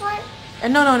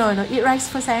 No. Eat rice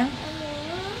first sayang.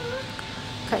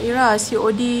 Kak Eira,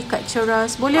 COD kat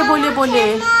Ceras. Boleh.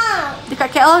 Dekat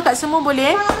KL kat semua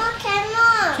boleh?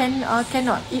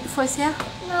 Cannot. Eat first ya.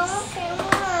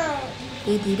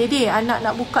 Daddy, anak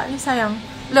nak buka ni sayang.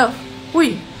 Love.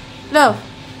 Hui. Love.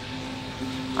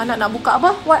 Anak nak buka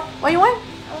apa? What you want?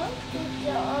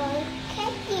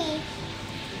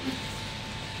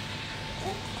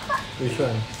 Which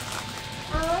one?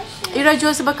 Eira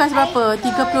jual sebekas berapa?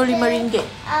 RM35.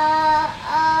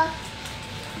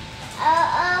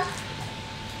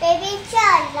 Baby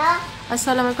John lah.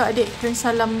 Assalamualaikum adik. Kirim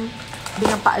salam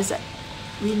dengan Pak Azad.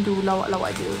 Rindu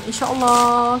lawak-lawak dia.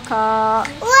 InsyaAllah Kak.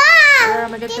 Wow.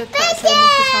 Ramai kata Kak saya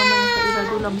muka sama dengan Kak Eira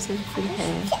dulu lama saya free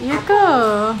hair. Ya ke?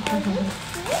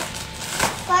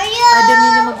 Ada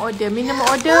minimum order. Minimum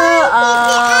order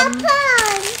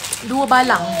 2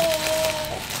 balang.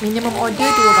 Minimum order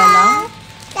 2 balang.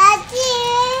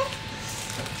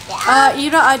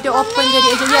 Eira ada open jadi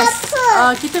agent. Yes.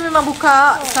 Kita memang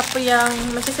buka. Siapa yang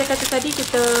macam saya kata tadi,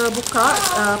 kita buka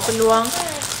peluang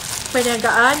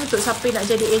perniagaan untuk siapa yang nak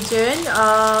jadi agent.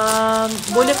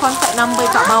 Boleh contact number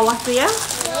kat bawah tu ya.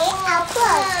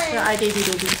 Ya, ada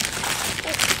Daddy.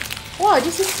 Wow,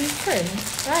 this is different.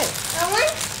 Right.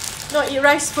 No, eat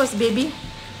rice first baby.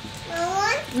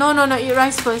 No, eat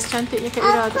rice first. Cantiknya Kak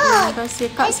Eira. Terima kasih.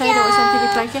 Kak, saya dah cantik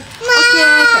reply. Okay,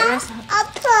 Kak Eira.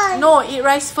 No, eat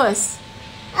rice first.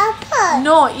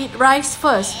 No, eat rice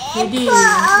first. Daddy.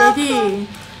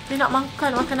 Dia nak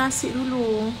makan nasi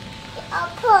dulu.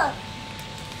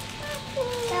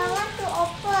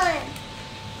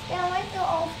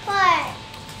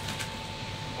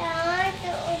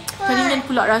 Keringan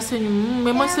pula rasanya.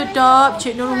 Memang sedap.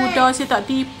 Cik Nurul Huda, saya tak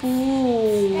tipu.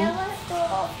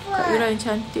 Kak Eira yang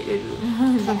cantik dia dulu.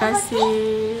 Terima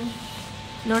kasih.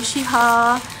 Nur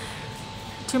Syiha.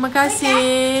 Terima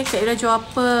kasih. Kak Eira jual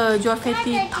apa? Jual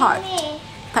fatty tart.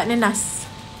 Tak nenas.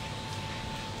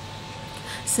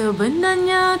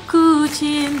 Sebenarnya ku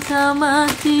cinta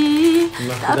mati,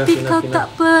 tapi kau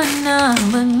tak pernah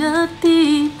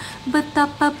mengerti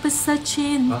betapa besar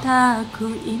cintaku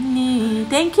ini.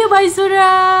 Thank you Bye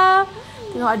Zura.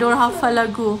 Tengok ada orang hafal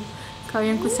lagu Kau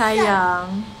Yang Ku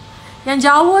Sayang.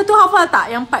 Yang Jawa tu hafal tak?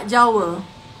 Yang part Jawa.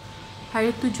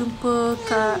 Hari tu jumpa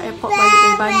kat airport balik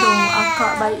dari Bandung.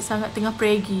 Akak baik sangat tengah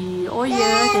pergi. Oh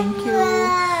yeah, thank you.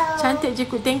 Cantik je.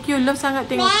 Thank you. Love sangat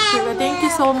tengok. Thank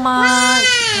you so much.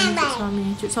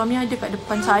 Cuk suami ada kat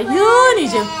depan saya ni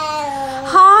je.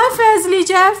 Hi Fazli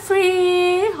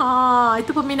Jeffrey.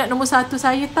 Itu peminat nombor 1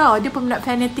 saya tau. Dia peminat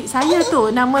fanatik saya tu.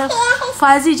 Nama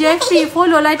Fazli Jeffrey.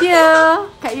 Follow lah dia.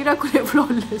 Kak Eira kulit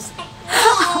flawless.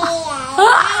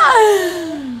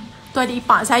 Tu adik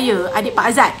ipar saya. Adik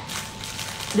Pak Azad.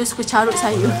 Dia suka carut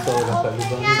saya.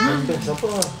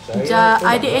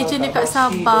 Adik ejen dekat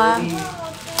Sabah.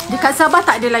 Dekat Sabah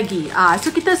tak ada lagi.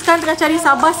 So kita sekarang tengah cari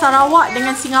Sabah, Sarawak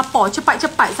dengan Singapura.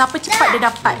 Cepat-cepat. Siapa cepat dia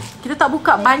dapat. Kita tak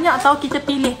buka banyak tau, kita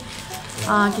pilih.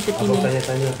 Kita pilih.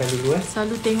 Tanya-tanyakan dulu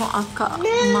Selalu tengok akak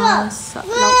masak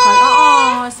lauk kari.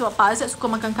 Sebab Pak Azad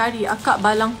suka makan kari. Akak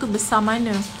balang tu besar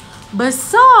mana?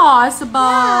 Besar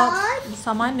sebab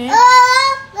besar mana?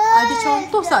 Ada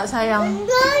contoh tak sayang?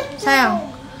 Sayang.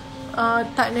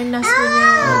 tak nenas punya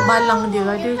balang dia.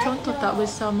 Ada contoh tak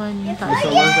besar mana? Tak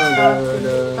ada.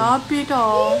 Tapi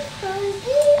dah.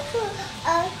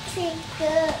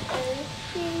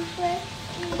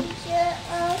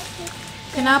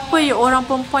 Kenapa ya orang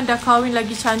perempuan dah kahwin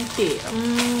lagi cantik?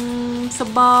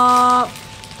 Sebab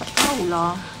tak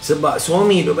tahulah. Sebab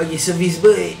suami duk bagi servis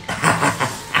baik.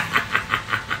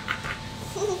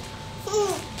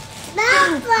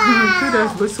 Itu dah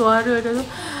bersuara dah tu.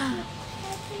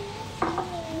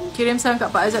 Kirim salam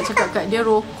kat Pak Azad, cakap kat dia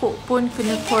rokok pun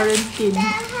kena kuarantin.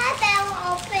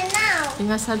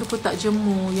 Dengan selalu pun tak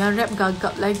jemu. Yang rap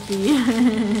gagap lagi.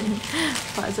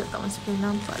 Pak Azad tak masih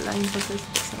pernah nampak lain pasal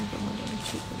sampai malam.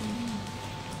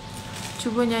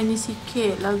 Cuba nyanyi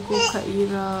sikit lagu Kak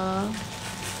Eira.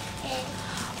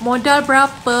 Modal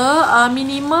berapa?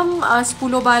 Minimum 10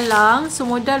 balang. So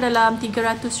modal dalam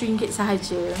RM300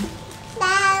 sahaja.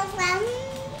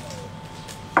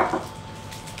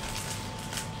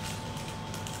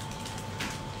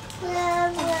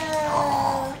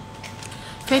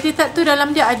 Kredit card tu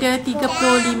dalam dia ada 35.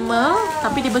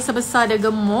 Tapi dia besar-besar, dia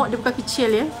gemuk. Dia bukan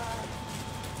kecil ya.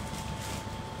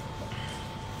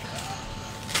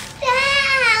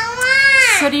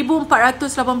 $1,487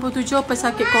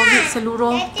 pesakit COVID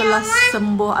seluruh telah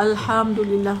sembuh.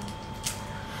 Alhamdulillah.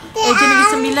 Ejen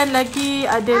Negeri 9 lagi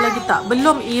ada lagi tak?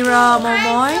 Belum Eira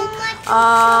Momoy.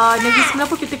 Negeri 9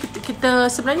 pun kita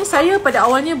sebenarnya saya pada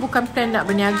awalnya bukan plan nak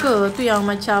berniaga. Tu yang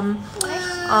macam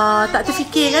tak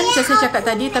terfikir kan macam saya cakap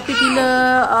tadi. Tapi bila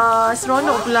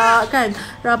seronok pula kan,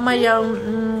 ramai yang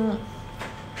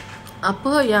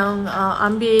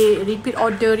ambil repeat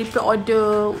order.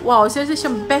 Wow, saya rasa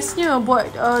macam bestnya buat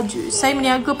saya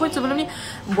meniaga pun sebelum ni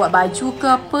buat baju ke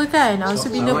apa kan.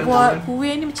 So bila buat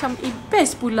kuih ni macam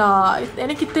best pula. And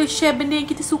then kita share benda yang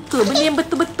kita suka, benda yang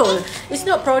betul-betul. It's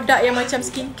not produk yang macam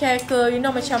skincare ke, you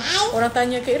know, macam orang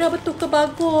tanya ke Eira betul ke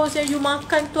bagus yang you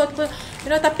makan tu atau you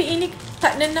know, tapi ini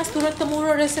tak nenas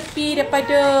turun-temurun resepi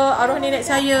daripada arwah nenek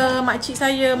saya, makcik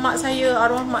saya, mak saya,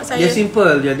 arwah mak saya. Dia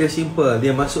simple je, dia simple.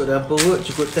 Dia masuk dalam perut,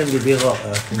 cukup time dia berak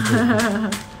lah.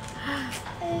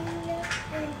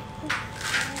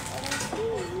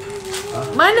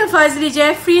 Mana Fazli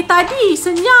Jeffrey tadi?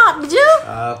 Senyap je.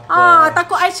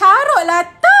 Takut I carut lah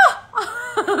tu.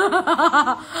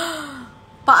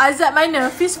 Pak Azad mana?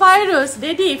 Fish virus.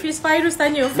 Daddy, Fish virus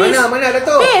tanya. Fish, mana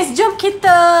Datuk? Fish, jom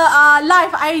kita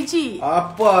live IG.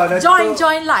 Apa Datuk?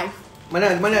 Join live.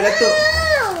 Mana Datuk?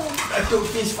 Datuk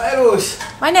Fish virus.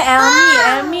 Mana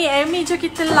Elmi, jom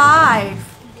kita live.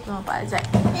 Pak Azad.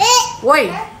 Woi.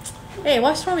 Hey,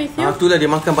 what's wrong with you? Itulah dia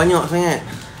makan banyak sangat.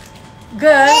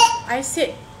 Girl, I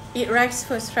said eat rice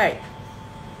first, right?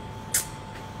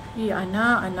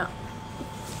 Anak.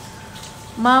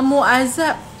 Mamu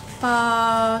Azab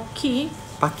Paki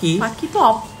tu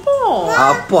apa?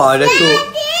 Apa Datuk?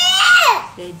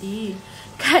 Daddy,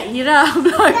 Kak Eira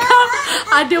belakang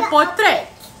ada potret.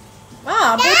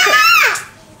 Potret.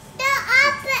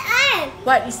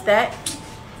 What is that?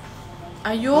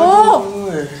 Ayo.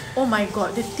 Oh my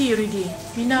god, the tea already.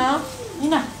 Nina.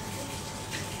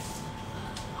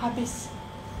 Habis.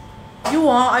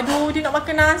 Aduh, dia nak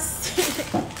makan nasi.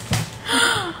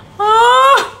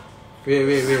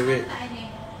 Wait.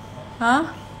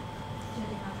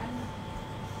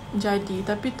 Jadi,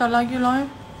 tapi tak lagi lah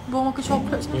bawa makan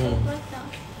coklat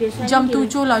jam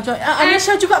 7 lah.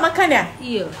 Anisha juga makan ya?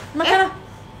 Ya. Makan lah.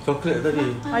 Coklat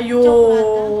tadi. Ayo.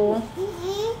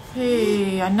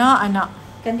 Hei, anak.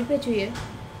 Kan dia baju ya?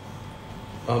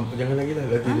 Jangan lagi lah.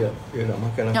 Nanti dia nak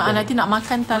makan apa. Nanti nak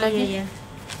makan tak lagi. Ya.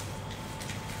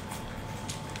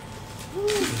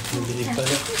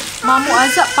 Mamu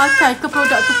Azab pakai ke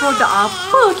produk tu produk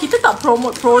apa? Kita tak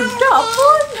promote produk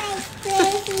pun.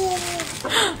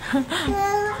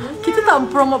 Kita tak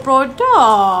promote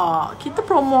produk. Kita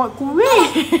promote kuih.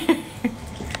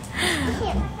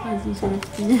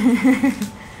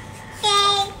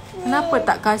 Kenapa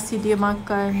tak kasih dia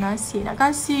makan nasi? Nak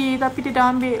kasih tapi dia dah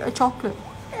ambil coklat.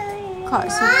 Kak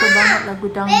suka banget lagu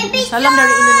dangdut. Salam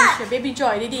dari Indonesia. Baby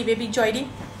Joy, Baby Joy ni.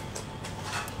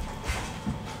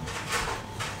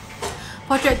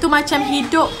 Potret tu macam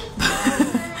hidup.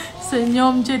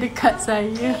 Senyum je dekat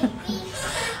saya.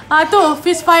 Tu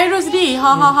Fish virus ni.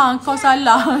 Kau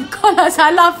salah. Kau lah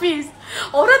salah Fish.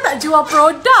 Orang tak jual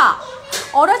produk.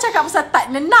 Orang cakap pasal tak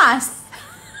nenas.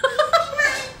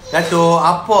 Datuk,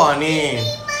 apa ni?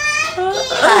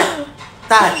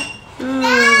 Tat.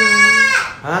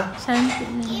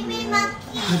 Cantik ni.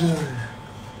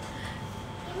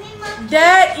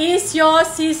 That is your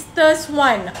sister's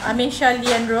one. Amisha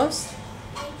Lian Rose.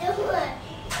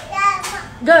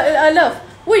 Girl, love.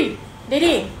 Wui,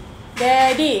 Daddy.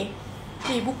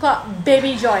 Ni buka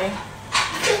Baby Joy.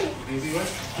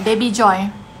 Baby Joy.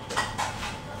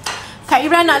 Kak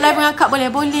Eira nak live dengan Kak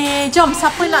boleh? Boleh. Jom,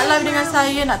 siapa nak live dengan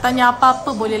saya, nak tanya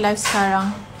apa-apa boleh live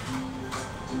sekarang.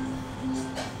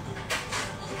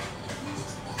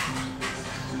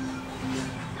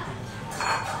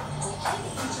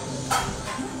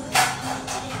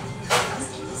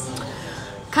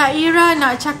 Kak Eira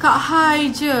nak cakap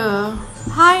hi je.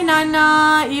 Hi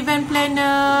Nana, event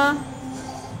planner.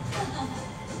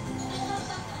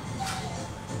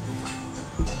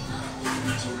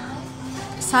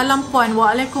 Salam puan.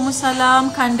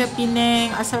 Waalaikumsalam Kanda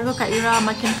Penang. Assalamualaikum Kak Eira,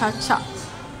 makin kacak.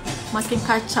 Makin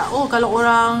kacak. Oh, kalau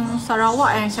orang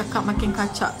Sarawak yang cakap makin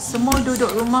kacak. Semua duduk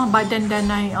rumah badan dah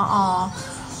naik.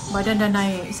 Badan dah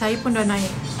naik. Saya pun dah naik.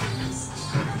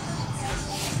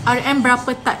 RM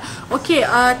berapa tat? Okay,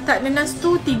 tat nenas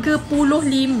tu 35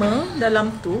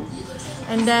 dalam tu.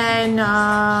 And then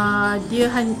dia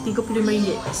hanya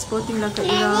RM35. Supporting lah Kak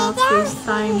Eira.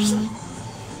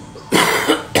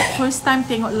 First time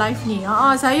tengok live ni.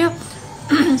 Saya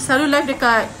selalu live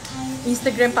dekat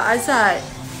Instagram Pak Azad.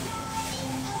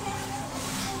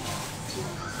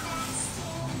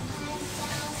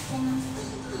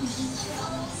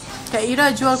 Kak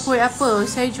Eira jual kuih apa?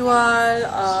 Saya jual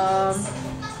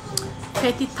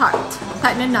patty tart.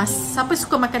 Tart nenas. Siapa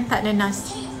suka makan tart nenas?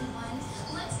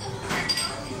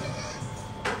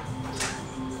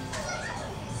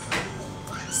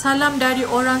 Salam dari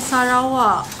orang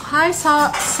Sarawak. Hai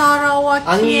Sarawak.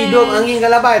 Angin hidup, angin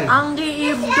galaban.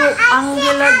 Angin hidup,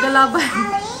 angin galaban.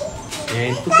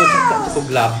 Yang tu kau cakap tu kau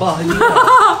gelabah ni.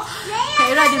 Kak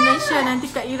Eira di Malaysia, nanti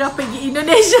Kak Eira pergi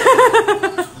Indonesia.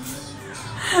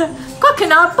 Kau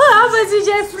kenapa Abang si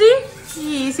Jeffrey?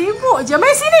 Sibuk je.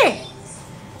 Main sini.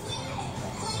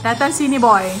 Datang sini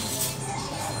boy.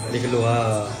 Dia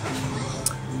keluar.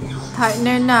 Tat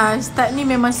nenas. Tat ni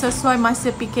memang sesuai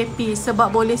masa PKP. Sebab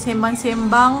boleh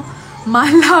sembang-sembang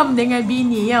malam dengan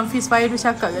bini. Yang Fiz Fire tu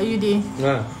cakap kat Yudi.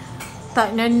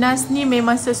 Tat nenas ni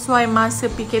memang sesuai masa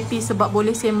PKP. Sebab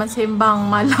boleh sembang-sembang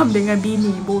malam dengan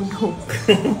bini. Bodoh.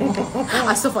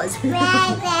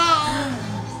 Astaghfirullah.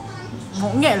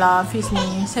 Monyet lah Fiz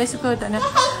ni. Saya suka tat nenas.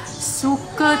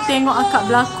 Suka tengok akak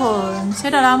berlakon.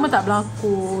 Saya dah lama tak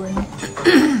berlakon.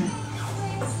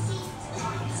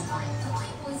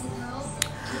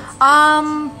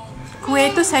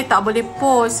 Kuih tu saya tak boleh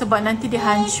post sebab nanti dia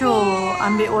hancur.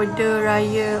 Ambil order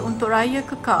raya. Untuk raya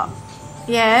ke Kak?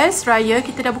 Yes, raya.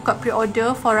 Kita dah buka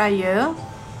pre-order for raya.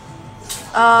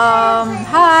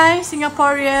 Hi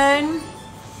Singaporean.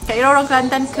 Kak Eira orang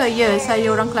Kelantan ke? Ya, saya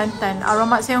orang Kelantan. Arwah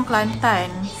mak saya orang Kelantan.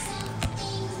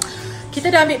 Kita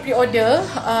dah ambil pre-order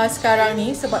sekarang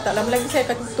ni. Sebab tak lama lagi saya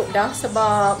akan tutup dah.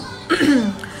 Sebab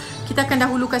kita akan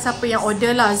dahulukan siapa yang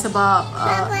order lah. Sebab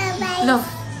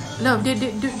Love, dia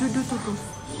tu.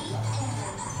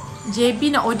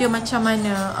 JB nak order macam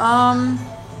mana?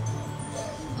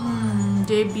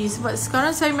 JB sebab sekarang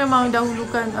saya memang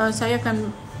dahulukan saya akan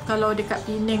kalau dekat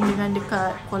Penang dengan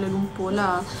dekat Kuala Lumpur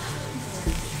lah.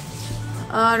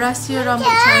 Rahsia rambut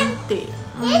cantik.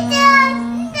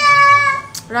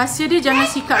 Rahsia dia jangan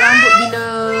sikat rambut bila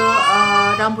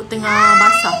rambut tengah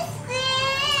basah.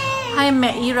 Hai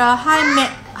Mak Eira,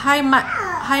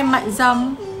 hai Mak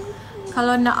Zam.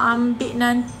 Kalau nak ambil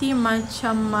nanti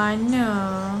macam mana?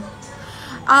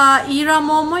 Eira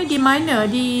Momoy di mana?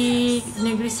 Di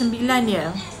Negeri Sembilan ya?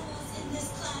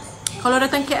 Kalau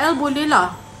datang KL boleh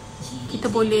lah. Kita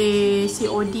boleh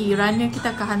COD. Runner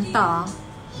kita akan hantar.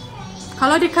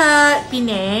 Kalau dekat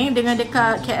Penang dengan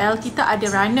dekat KL kita ada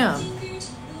runner.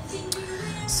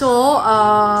 So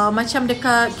macam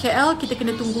dekat KL kita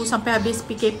kena tunggu sampai habis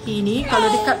PKP ni.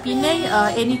 Kalau dekat Penang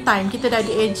anytime. Kita dah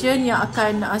ada agent yang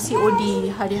akan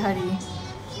COD hari-hari.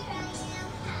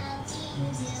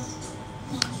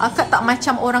 Akak tak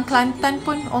macam orang Kelantan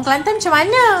pun. Orang Kelantan macam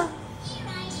mana?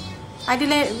 Ada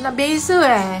nak beza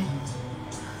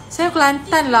Saya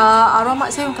Kelantan lah. Arwah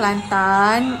mak saya orang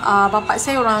Kelantan. Bapak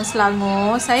saya orang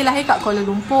Selangor. Saya lahir kat Kuala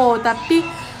Lumpur. Tapi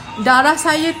darah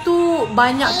saya tu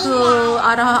banyak ke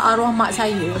arah arwah mak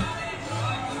saya.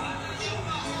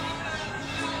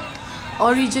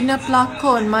 Original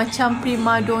pelakon macam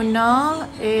primadonna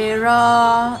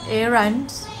Eira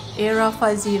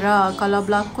Syazira. Kalau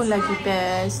berlakon lagi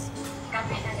best.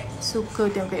 Suka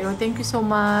tengok Kak Eira. Thank you so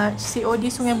much. COD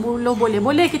Sungai Buloh boleh.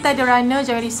 Boleh, kita ada runner,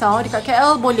 jangan risau. Dekat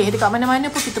KL boleh. Dekat mana-mana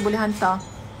pun kita boleh hantar.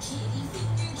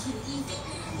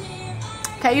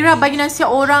 Kak Eira bagi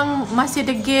nasihat orang masih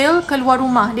degil keluar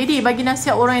rumah. Daddy bagi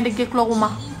nasihat orang yang degil keluar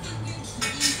rumah.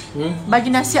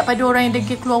 Bagi nasihat pada orang yang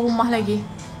degil keluar rumah lagi.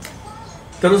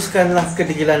 Teruskanlah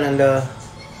kedegilan anda.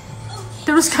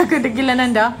 teruskan kedegilan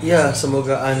anda. Ya,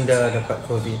 semoga anda dapat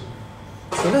COVID.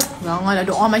 Itulah. Janganlah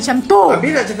doa macam tu.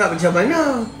 Habis nak cakap macam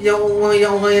mana yang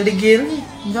orang yang degil ni?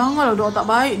 Janganlah doa tak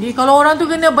baik. Kalau orang tu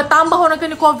kena bertambah orang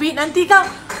kena COVID, nanti kan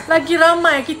lagi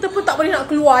ramai. Kita pun tak boleh nak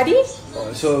keluar ni. Oh,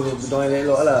 so doa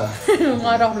elok lah.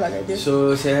 Marah pula kat dia.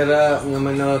 So saya harap yang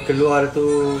mana keluar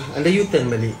tu anda U-turn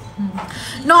balik.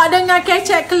 Nak dengar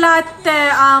kecek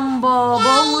Kelantan ambo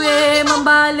bongwe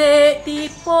membalik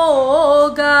tipu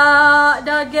gak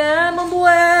dagang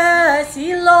membuat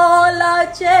silola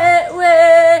cekwe.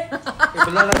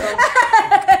 Benar lah kau.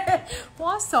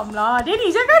 Wasam lah. Daddy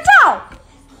jangan kacau.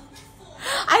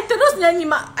 I terus nyanyi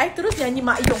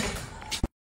Mak Yong.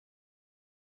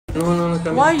 No,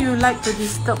 Why you like to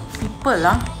disturb people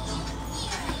lah?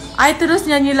 I terus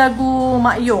nyanyi lagu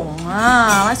Mak Yong.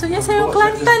 Maksudnya saya orang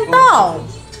Kelantan tau.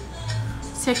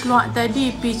 Saya keluar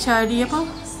tadi pergi cari apa?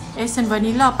 Esen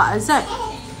vanilla Pak Azad.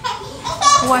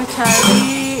 Puan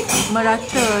cari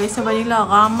merata esen vanilla.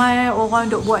 Ramai orang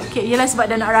duk buat kek. Yelah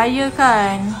sebab dah nak raya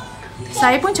kan.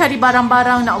 Saya pun cari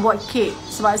barang-barang nak buat kek.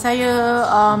 Sebab saya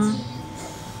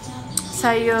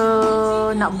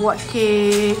nak buat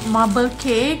kek, marble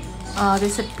cake.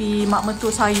 Resepi mak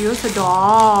mertua saya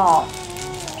sedap.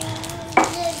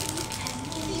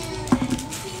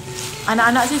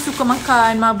 Anak-anak saya suka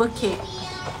makan marble cake.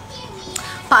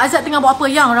 Pak Azad tengah buat apa?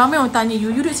 Yang ramai orang tanya you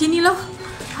duduk sini lah.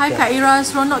 Hai Kak Eira,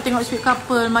 seronok tengok sweet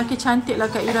couple. Makin cantik lah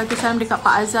Kak Eira. Salam dekat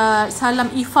Pak Azad. Salam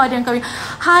Ifa dan Langkawi.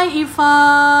 Hai Ifa.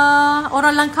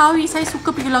 Orang Langkawi, saya suka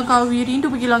pergi Langkawi.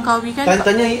 Rindu pergi Langkawi kan.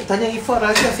 Tanya Ifa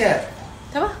Razia sihat?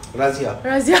 Siapa?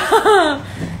 Razia.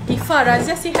 Ifa,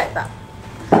 Razia sihat tak?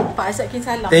 Pak Azad kirim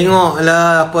salam.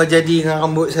 Tengoklah apa jadi dengan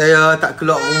rambut saya. Tak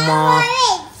keluar rumah.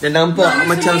 Dan nampak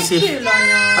macam safe.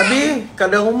 Habis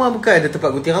kat dalam rumah bukan ada tempat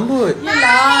gunting rambut.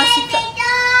 Yelah, sikat.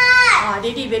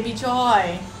 Daddy, Baby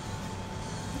Joy.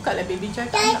 Bukalah Baby Joy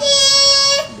kat anak.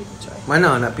 Baby Joy.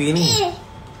 Mana nak pergi ni?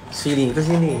 Sini ke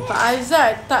sini? Pak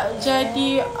Azad tak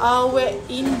jadi awet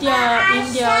India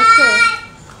ke?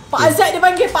 Pak Azad dia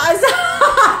panggil Pak Azad.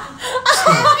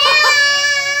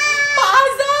 Pak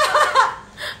Azad.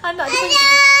 Anak dia panggil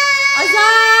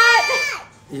Azad.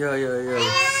 Ya.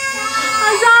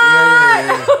 Azad.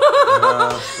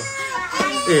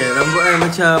 Ya. Rambut I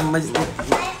macam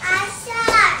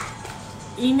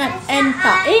ingat N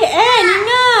tak? N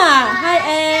ingat. Hi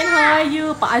N, how are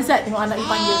you? Pak Azad tengok anak dia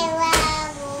panggil.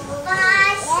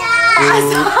 Pak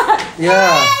Azad.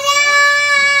 Ya.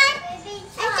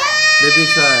 Baby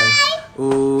try.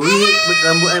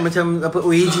 Rambut I macam apa?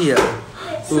 UEG ya?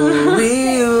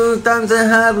 Tante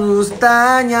harus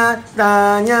tanya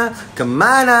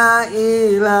kemana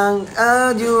hilang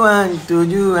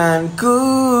tujuanku.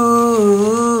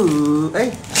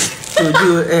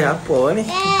 Apa ni?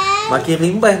 Makin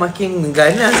rimbai, makin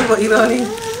ganas sebab Eira ni.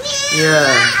 Ya.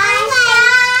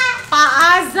 Pak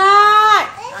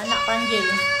Azad. Anak panggil.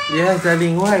 Ya,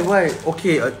 darling. Why?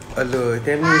 Okay. Aduh,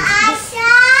 tell me.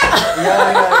 Ya.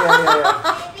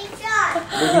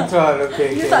 Baby Tron,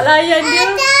 okay. You tak layan dia.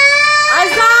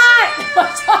 Azad.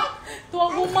 Macam tuan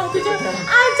rumah tu je.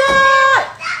 Azad.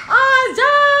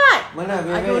 Mana?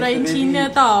 Ada orang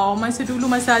Cina tau. Masa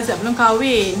Azad belum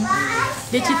kahwin.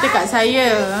 Dia cerita kat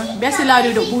saya. Biasalah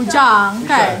duduk bujang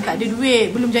kan. Tak ada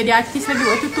duit. Belum jadi artis lagi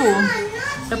waktu tu.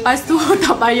 Lepas tu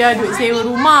tak bayar duit sewa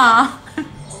rumah.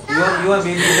 You want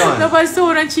Baby John? Lepas tu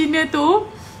orang Cina tu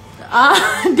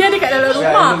dia ada kat dalam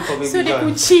rumah. So dia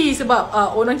kunci sebab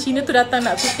orang Cina tu datang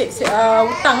nak kutip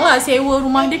hutang lah sewa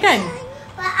rumah dia kan.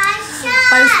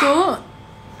 Lepas tu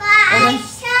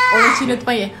orang Cina tu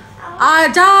panggil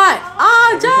Azad.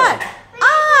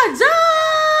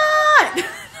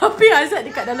 Tapi Azad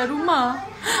dekat dalam rumah.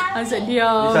 Azad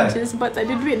diam je sebab tak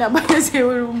ada duit nak bayar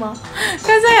sewa rumah.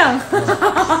 Kan sayang?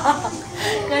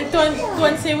 Dan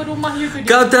tuan sewa rumah you tu dia.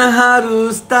 Kau tak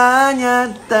harus tanya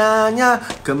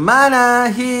kemana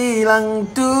hilang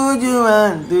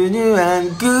tujuanku.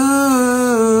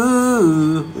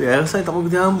 Ya, saya tak mau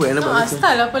gunting rambut nak buat macam.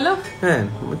 Style apalah. Kan?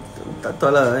 Tak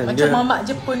tahu lah kan. Macam mamak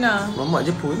Jepun lah. Mamak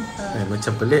Jepun?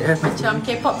 Macam pelik kan. Macam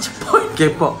K-pop Jepun.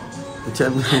 K-pop.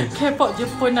 Macam K-pop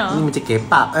Jepun lah. ni macam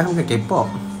K-pop bukan K-pop.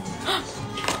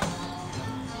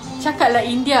 Cakaplah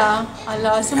India.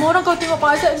 Alah, semua orang kau tengok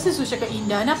Pak Azad mesti suruh cakap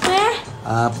India. Kenapa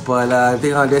Apalah,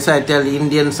 tengok that's why I tell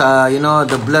Indians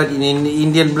the blood in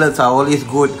Indian bloods are always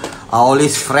good, are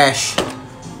always fresh.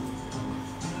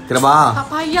 Kenapa?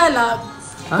 Tak payahlah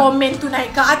komen tu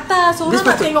naik ke atas. Orang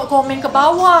nak tengok komen ke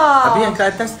bawah. Tapi yang ke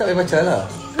atas tak payah baca lah.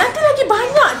 Nanti lagi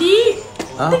banyak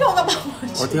Tengok kat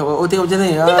bawah. Tengok macam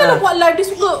ni. Dia kalau buat live dia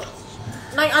suka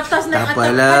naik atas. Tak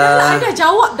apalah. Padahal I dah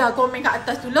jawab dah komen kat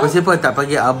atas tu lah. Kenapa tak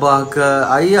panggil abah ke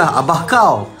ayah? Abah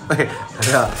kau.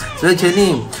 Tak. So macam ni.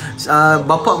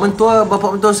 Bapak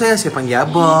mentua saya panggil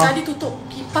abah. Tadi tutup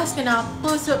kipas kenapa?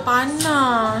 Sebab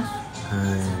panas.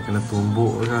 Kena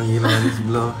tumbuk orang gila di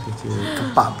sebelah.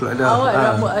 Kepak pula dah. Awak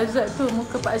rambut Azad tu,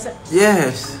 muka Pak Azad.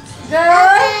 Yes.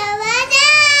 Girl.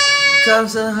 Kau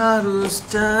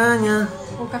seharusnya.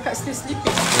 Oh, kakak still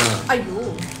sleeping.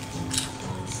 Ayuh.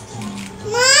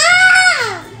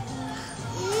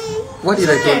 What did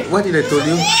I told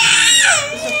you?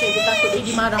 It's okay, dia takut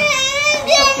Daddy marah.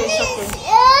 It's okay.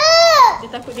 Dia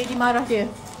takut Daddy marah dia.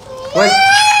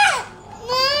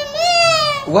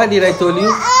 What did I told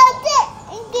you?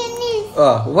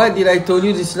 What did I told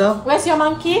you just now? Where's your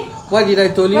monkey? What did I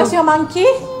told you? Where's your monkey?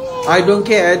 I don't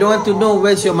care. I don't want to know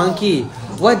where's your monkey.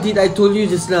 What did I told you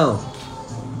just now?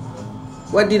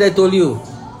 What did I told you?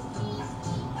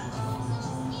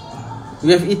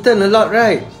 You have eaten a lot,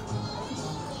 right?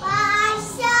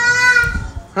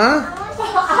 Huh?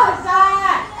 Pak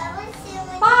Azad!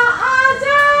 Pak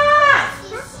Azad!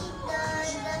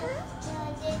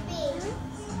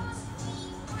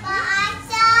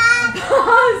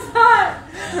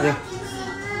 Yeah.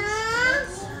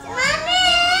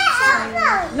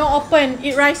 No open.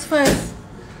 Eat rice first.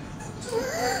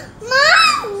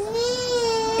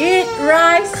 Eat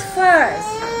rice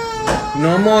first.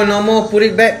 No more. Put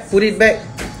it back. Put it back.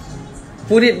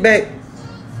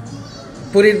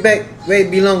 Where it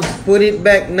belongs. Put it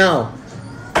back now.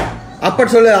 Apa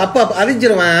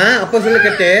arrangerma? Apa solla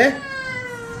kete?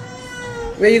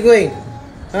 Where you going?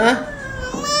 Huh?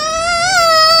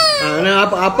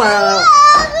 Apa?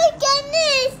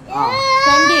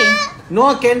 Candy.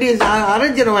 No candies.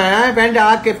 Arrangerma?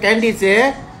 Panda candies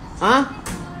Huh?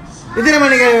 Idhira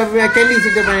manega candies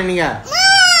idu panninga.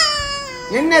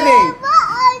 Ennade?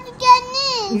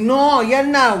 No,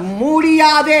 enna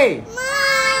mudiyade.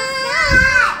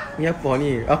 Ni apa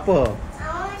ni? Apa?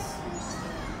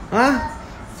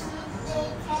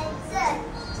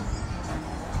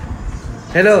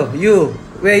 Hello, you.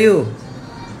 Where you?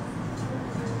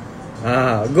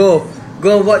 Go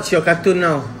watch your cartoon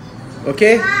now.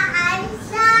 Okay?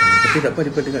 Tapi tak apa,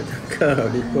 dia dengar cakap.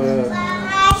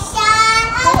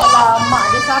 Tengoklah mak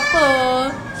dia siapa.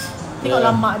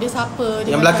 Tengoklah mak dia siapa.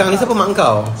 Yang belakang ni siapa mak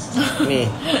kau? Ni.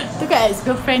 Tu kan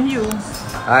ex-girlfriend you.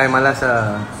 Ai malas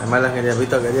lah. Malas dengan dia.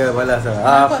 Beritahu kat dia malas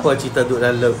lah. Apa cerita duduk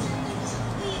dalam laut?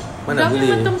 Mana dah boleh?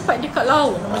 memang tempat dekat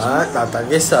laut. Tak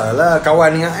kisahlah.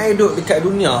 Kawan dengan ai duduk dekat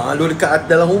dunia. Duduk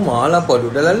dekat dalam rumah lah. Apa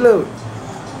duduk dalam laut?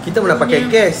 Kita mana pakai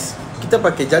gas. Kita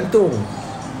pakai jantung.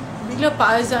 Bila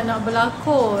Pak Azad nak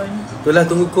berlakon? Itulah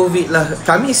tunggu COVID lah.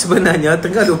 Kami sebenarnya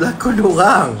tengah duduk berlakon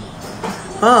diorang.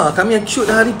 Kami yang shoot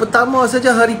hari pertama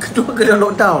saja, hari kedua kena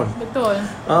lockdown. Betul.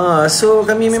 So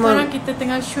kami memang sekarang kita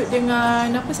tengah shoot dengan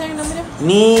apa sayang nama dia?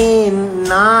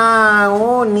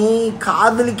 நீ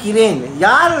காதலிக்கிறேன்.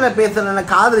 யார பேசுறேன்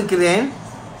நான் காதலிக்கிறேன்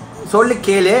சொல்லி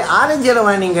கேளு.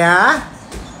 ஆரஞ்சிரவா நீங்க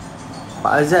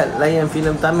Pak Azad layan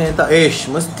filem Tamil tak?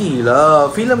 Mestilah.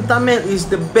 Filem Tamil is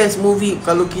the best movie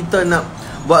kalau kita nak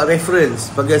buat reference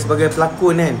sebagai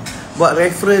pelakon kan. Buat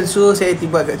reference tu saya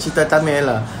tiba kat cerita Tamil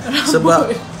lah. Sebab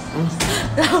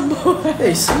Rambut.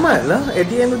 Smart lah. At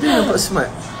the end tu dia nampak smart.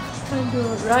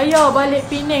 Aduh, Raya balik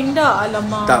Penang dah.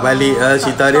 Alamak. Tak balik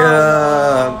cerita dia.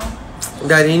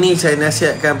 Dan ini saya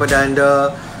nasihatkan pada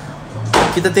anda.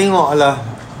 Kita tengoklah.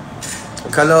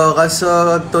 Kalau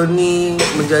rasa Tony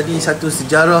menjadi satu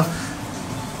sejarah,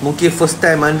 mungkin first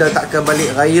time anda takkan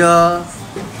balik raya,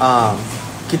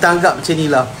 kita anggap macam ni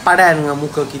lah. Padan dengan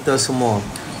muka kita semua.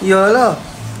 Yalah.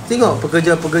 Tengok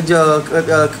pekerja-pekerja,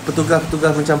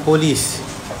 petugas-petugas macam polis,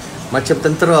 macam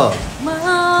tentera,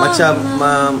 macam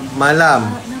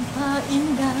malam.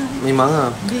 Memang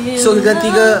lah. So dengan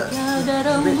tiga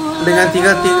bagi dengan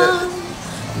kelas betul.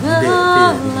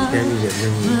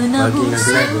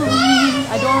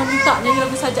 Ada orang minta nyanyi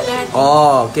lagu sajak dan hati.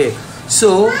 Okay.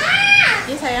 So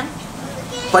Ya sayang.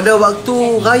 pada waktu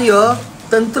raya,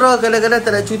 tentera kadang-kadang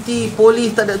tak ada cuti,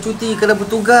 polis tak ada cuti, kena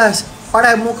bertugas.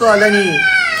 Padahal muka lah ni.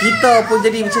 Kita pun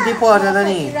jadi macam depa dah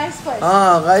ni.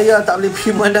 Raya tak boleh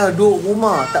pergi mana, duduk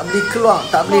rumah, tak boleh keluar,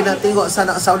 tak boleh nak tengok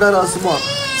sanak saudara semua.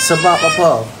 Sebab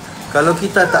apa? Kalau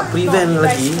kita tak prevent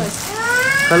lagi,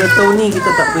 kalau tahun ni kita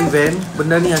tak prevent,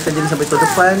 benda ni akan jadi sampai tahun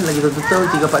depan, lagi tahun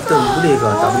 3-4 tahun. Boleh ke?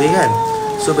 Tak boleh kan?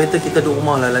 So better kita duduk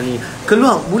rumah lah ni.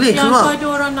 Keluar, boleh yang keluar. Yang ada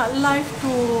orang nak live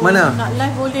tu. Mana? Nak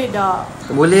live boleh tak?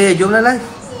 Boleh, jomlah live.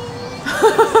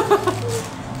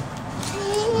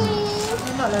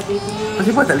 Naklah baby.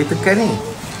 Kenapa tak boleh tekan ni?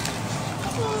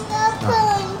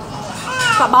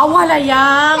 Kat bawah lah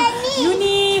yang. You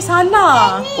ni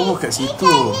salah. Oh, kat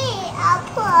situ.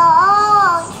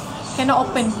 Cannot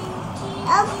open.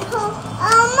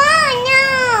 Omanya.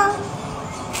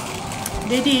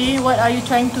 Daddy, what are you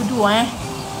trying to do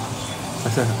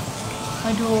Asal?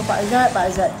 Aduh, Pak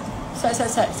Azad.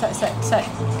 Sat.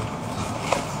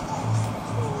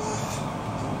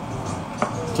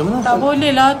 Macam mana? Tak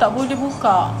boleh lah, tak boleh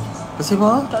buka. Pasal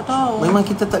apa? Tak tahu. Memang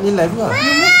kita tak boleh live lah.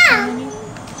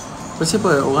 Pasal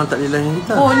apa orang tak boleh live dengan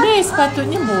kita? Boleh,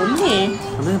 sepatutnya boleh.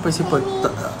 Habis pasal apa?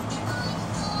 Tak,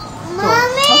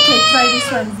 Mami. Okay, try this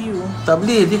one, view. tak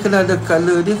boleh, dia kena ada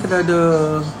colour, dia kena ada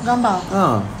Gambar.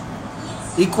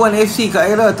 Ikuan FC kat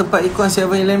Eira, tempat Ikuan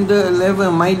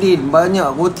 7-Eleven, Maidin,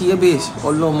 banyak roti habis.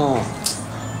 Alamak.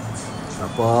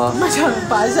 Apa? Macam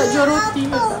Pak Azad jual roti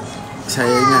ke tak?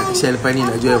 Saya ingat saya lepas ni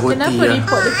nak jual roti. Kenapa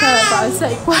report dekat Pak Azad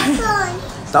Ikuan?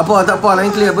 Tak apa,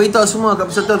 lain clear. Beritahu semua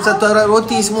kat persatu harap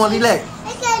roti semua relax.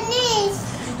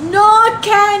 No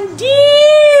candy!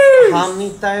 How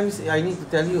many times I need to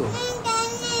tell you?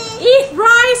 Eat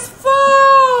rice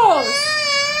first!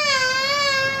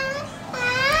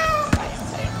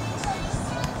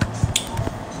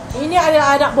 Ini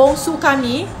adalah anak bongsu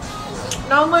kami.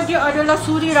 Nama dia adalah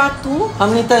Suri Ratu. How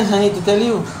many times I need to tell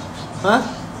you? Huh?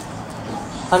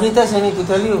 How many times I need to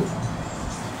tell you?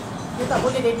 Dia tak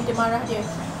boleh, Daddy dia marah dia.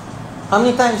 How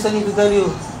many times I need to tell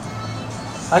you?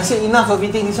 I said enough of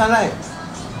eating this one, right?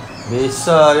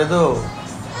 Besar dia tu.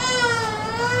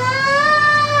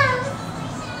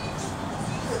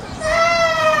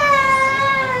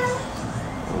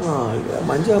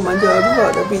 Manja juga,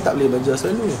 tapi tak boleh manja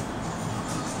selalu.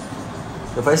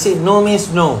 If I say no means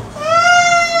no.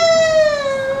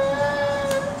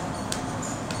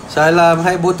 Salam,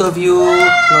 hi both of you.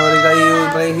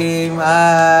 Norigayu, Ibrahim,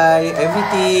 hi,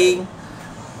 everything.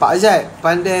 Pak Azad,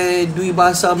 pandai dui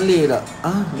bahasa Malay tak?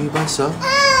 Dui bahasa?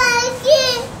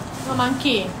 Her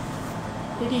monkey.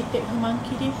 Jadi take her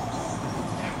monkey dia.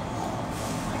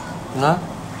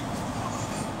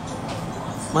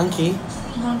 Monkey?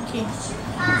 Monkey.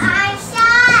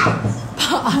 Aisyah.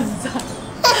 Pak Azad.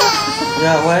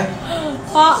 Yeah, why?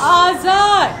 Pak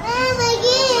Azad.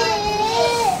 Pergi.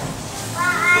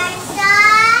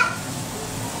 Aisyah.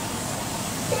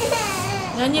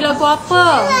 Nyanyi lagu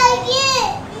apa?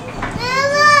 Pergi.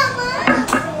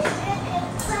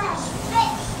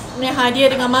 Ni hadiah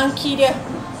dengan monkey dia.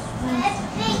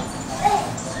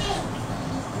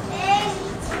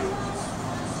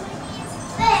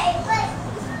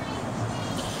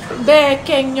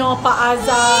 Bekengnya Pak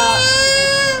Azad.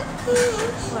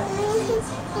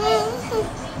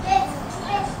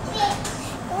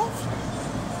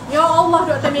 Ya Allah,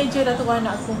 duduk atas meja dah tu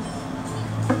anakku.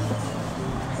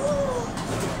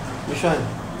 Which one?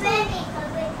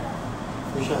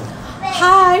 Which one?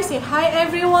 Hi, say hi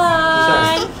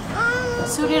everyone.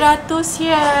 Suri Ratu's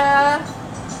here.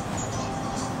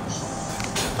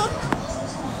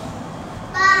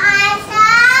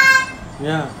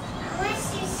 Yeah.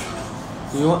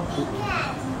 You want?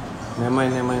 Never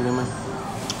mind.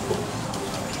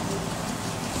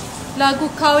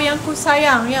 Lagu Kau Yang Ku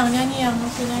Sayang, yang nyanyi, yang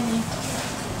mesti nyanyi.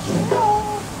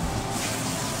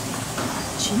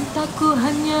 Cintaku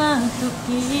hanya untuk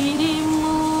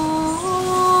dirimu,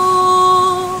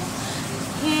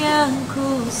 yang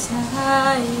ku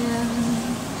sayang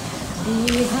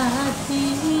di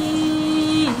hatiku.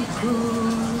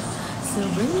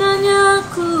 Sebenarnya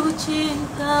aku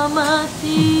cinta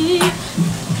mati.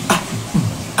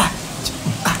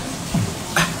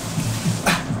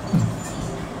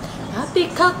 Tapi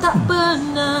kau tak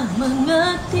pernah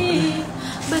mengerti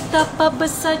betapa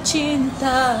besar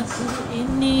cintaku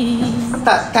ini.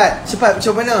 Tak, cepat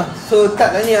macam mana? So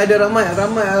tak ni ada ramai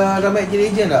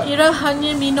agent tak? Ira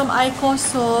hanya minum air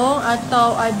kosong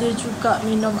atau ada juga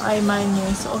minum air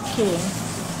manis. Okey.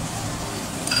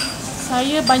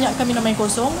 Saya banyakkan minum air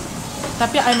kosong,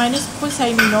 tapi air manis pun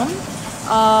saya minum.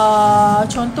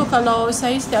 Contoh kalau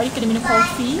saya setiap hari kena minum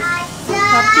kopi.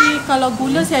 Tapi kalau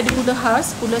gula, saya ada gula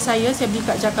khas. Gula saya beli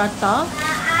kat Jakarta.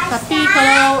 Tapi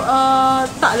kalau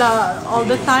taklah all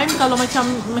the time, kalau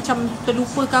macam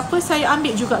terlupa ke apa, saya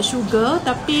ambil juga sugar.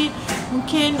 Tapi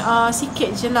mungkin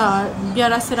sikit je lah,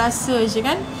 biar rasa-rasa je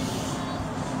kan.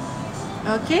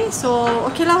 Okay, so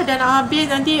okay lah, dah nak habis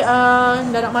nanti.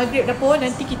 Dah nak maghrib dah pun.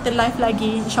 Nanti kita live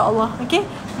lagi, insyaAllah. Okay,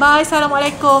 bye,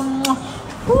 Assalamualaikum.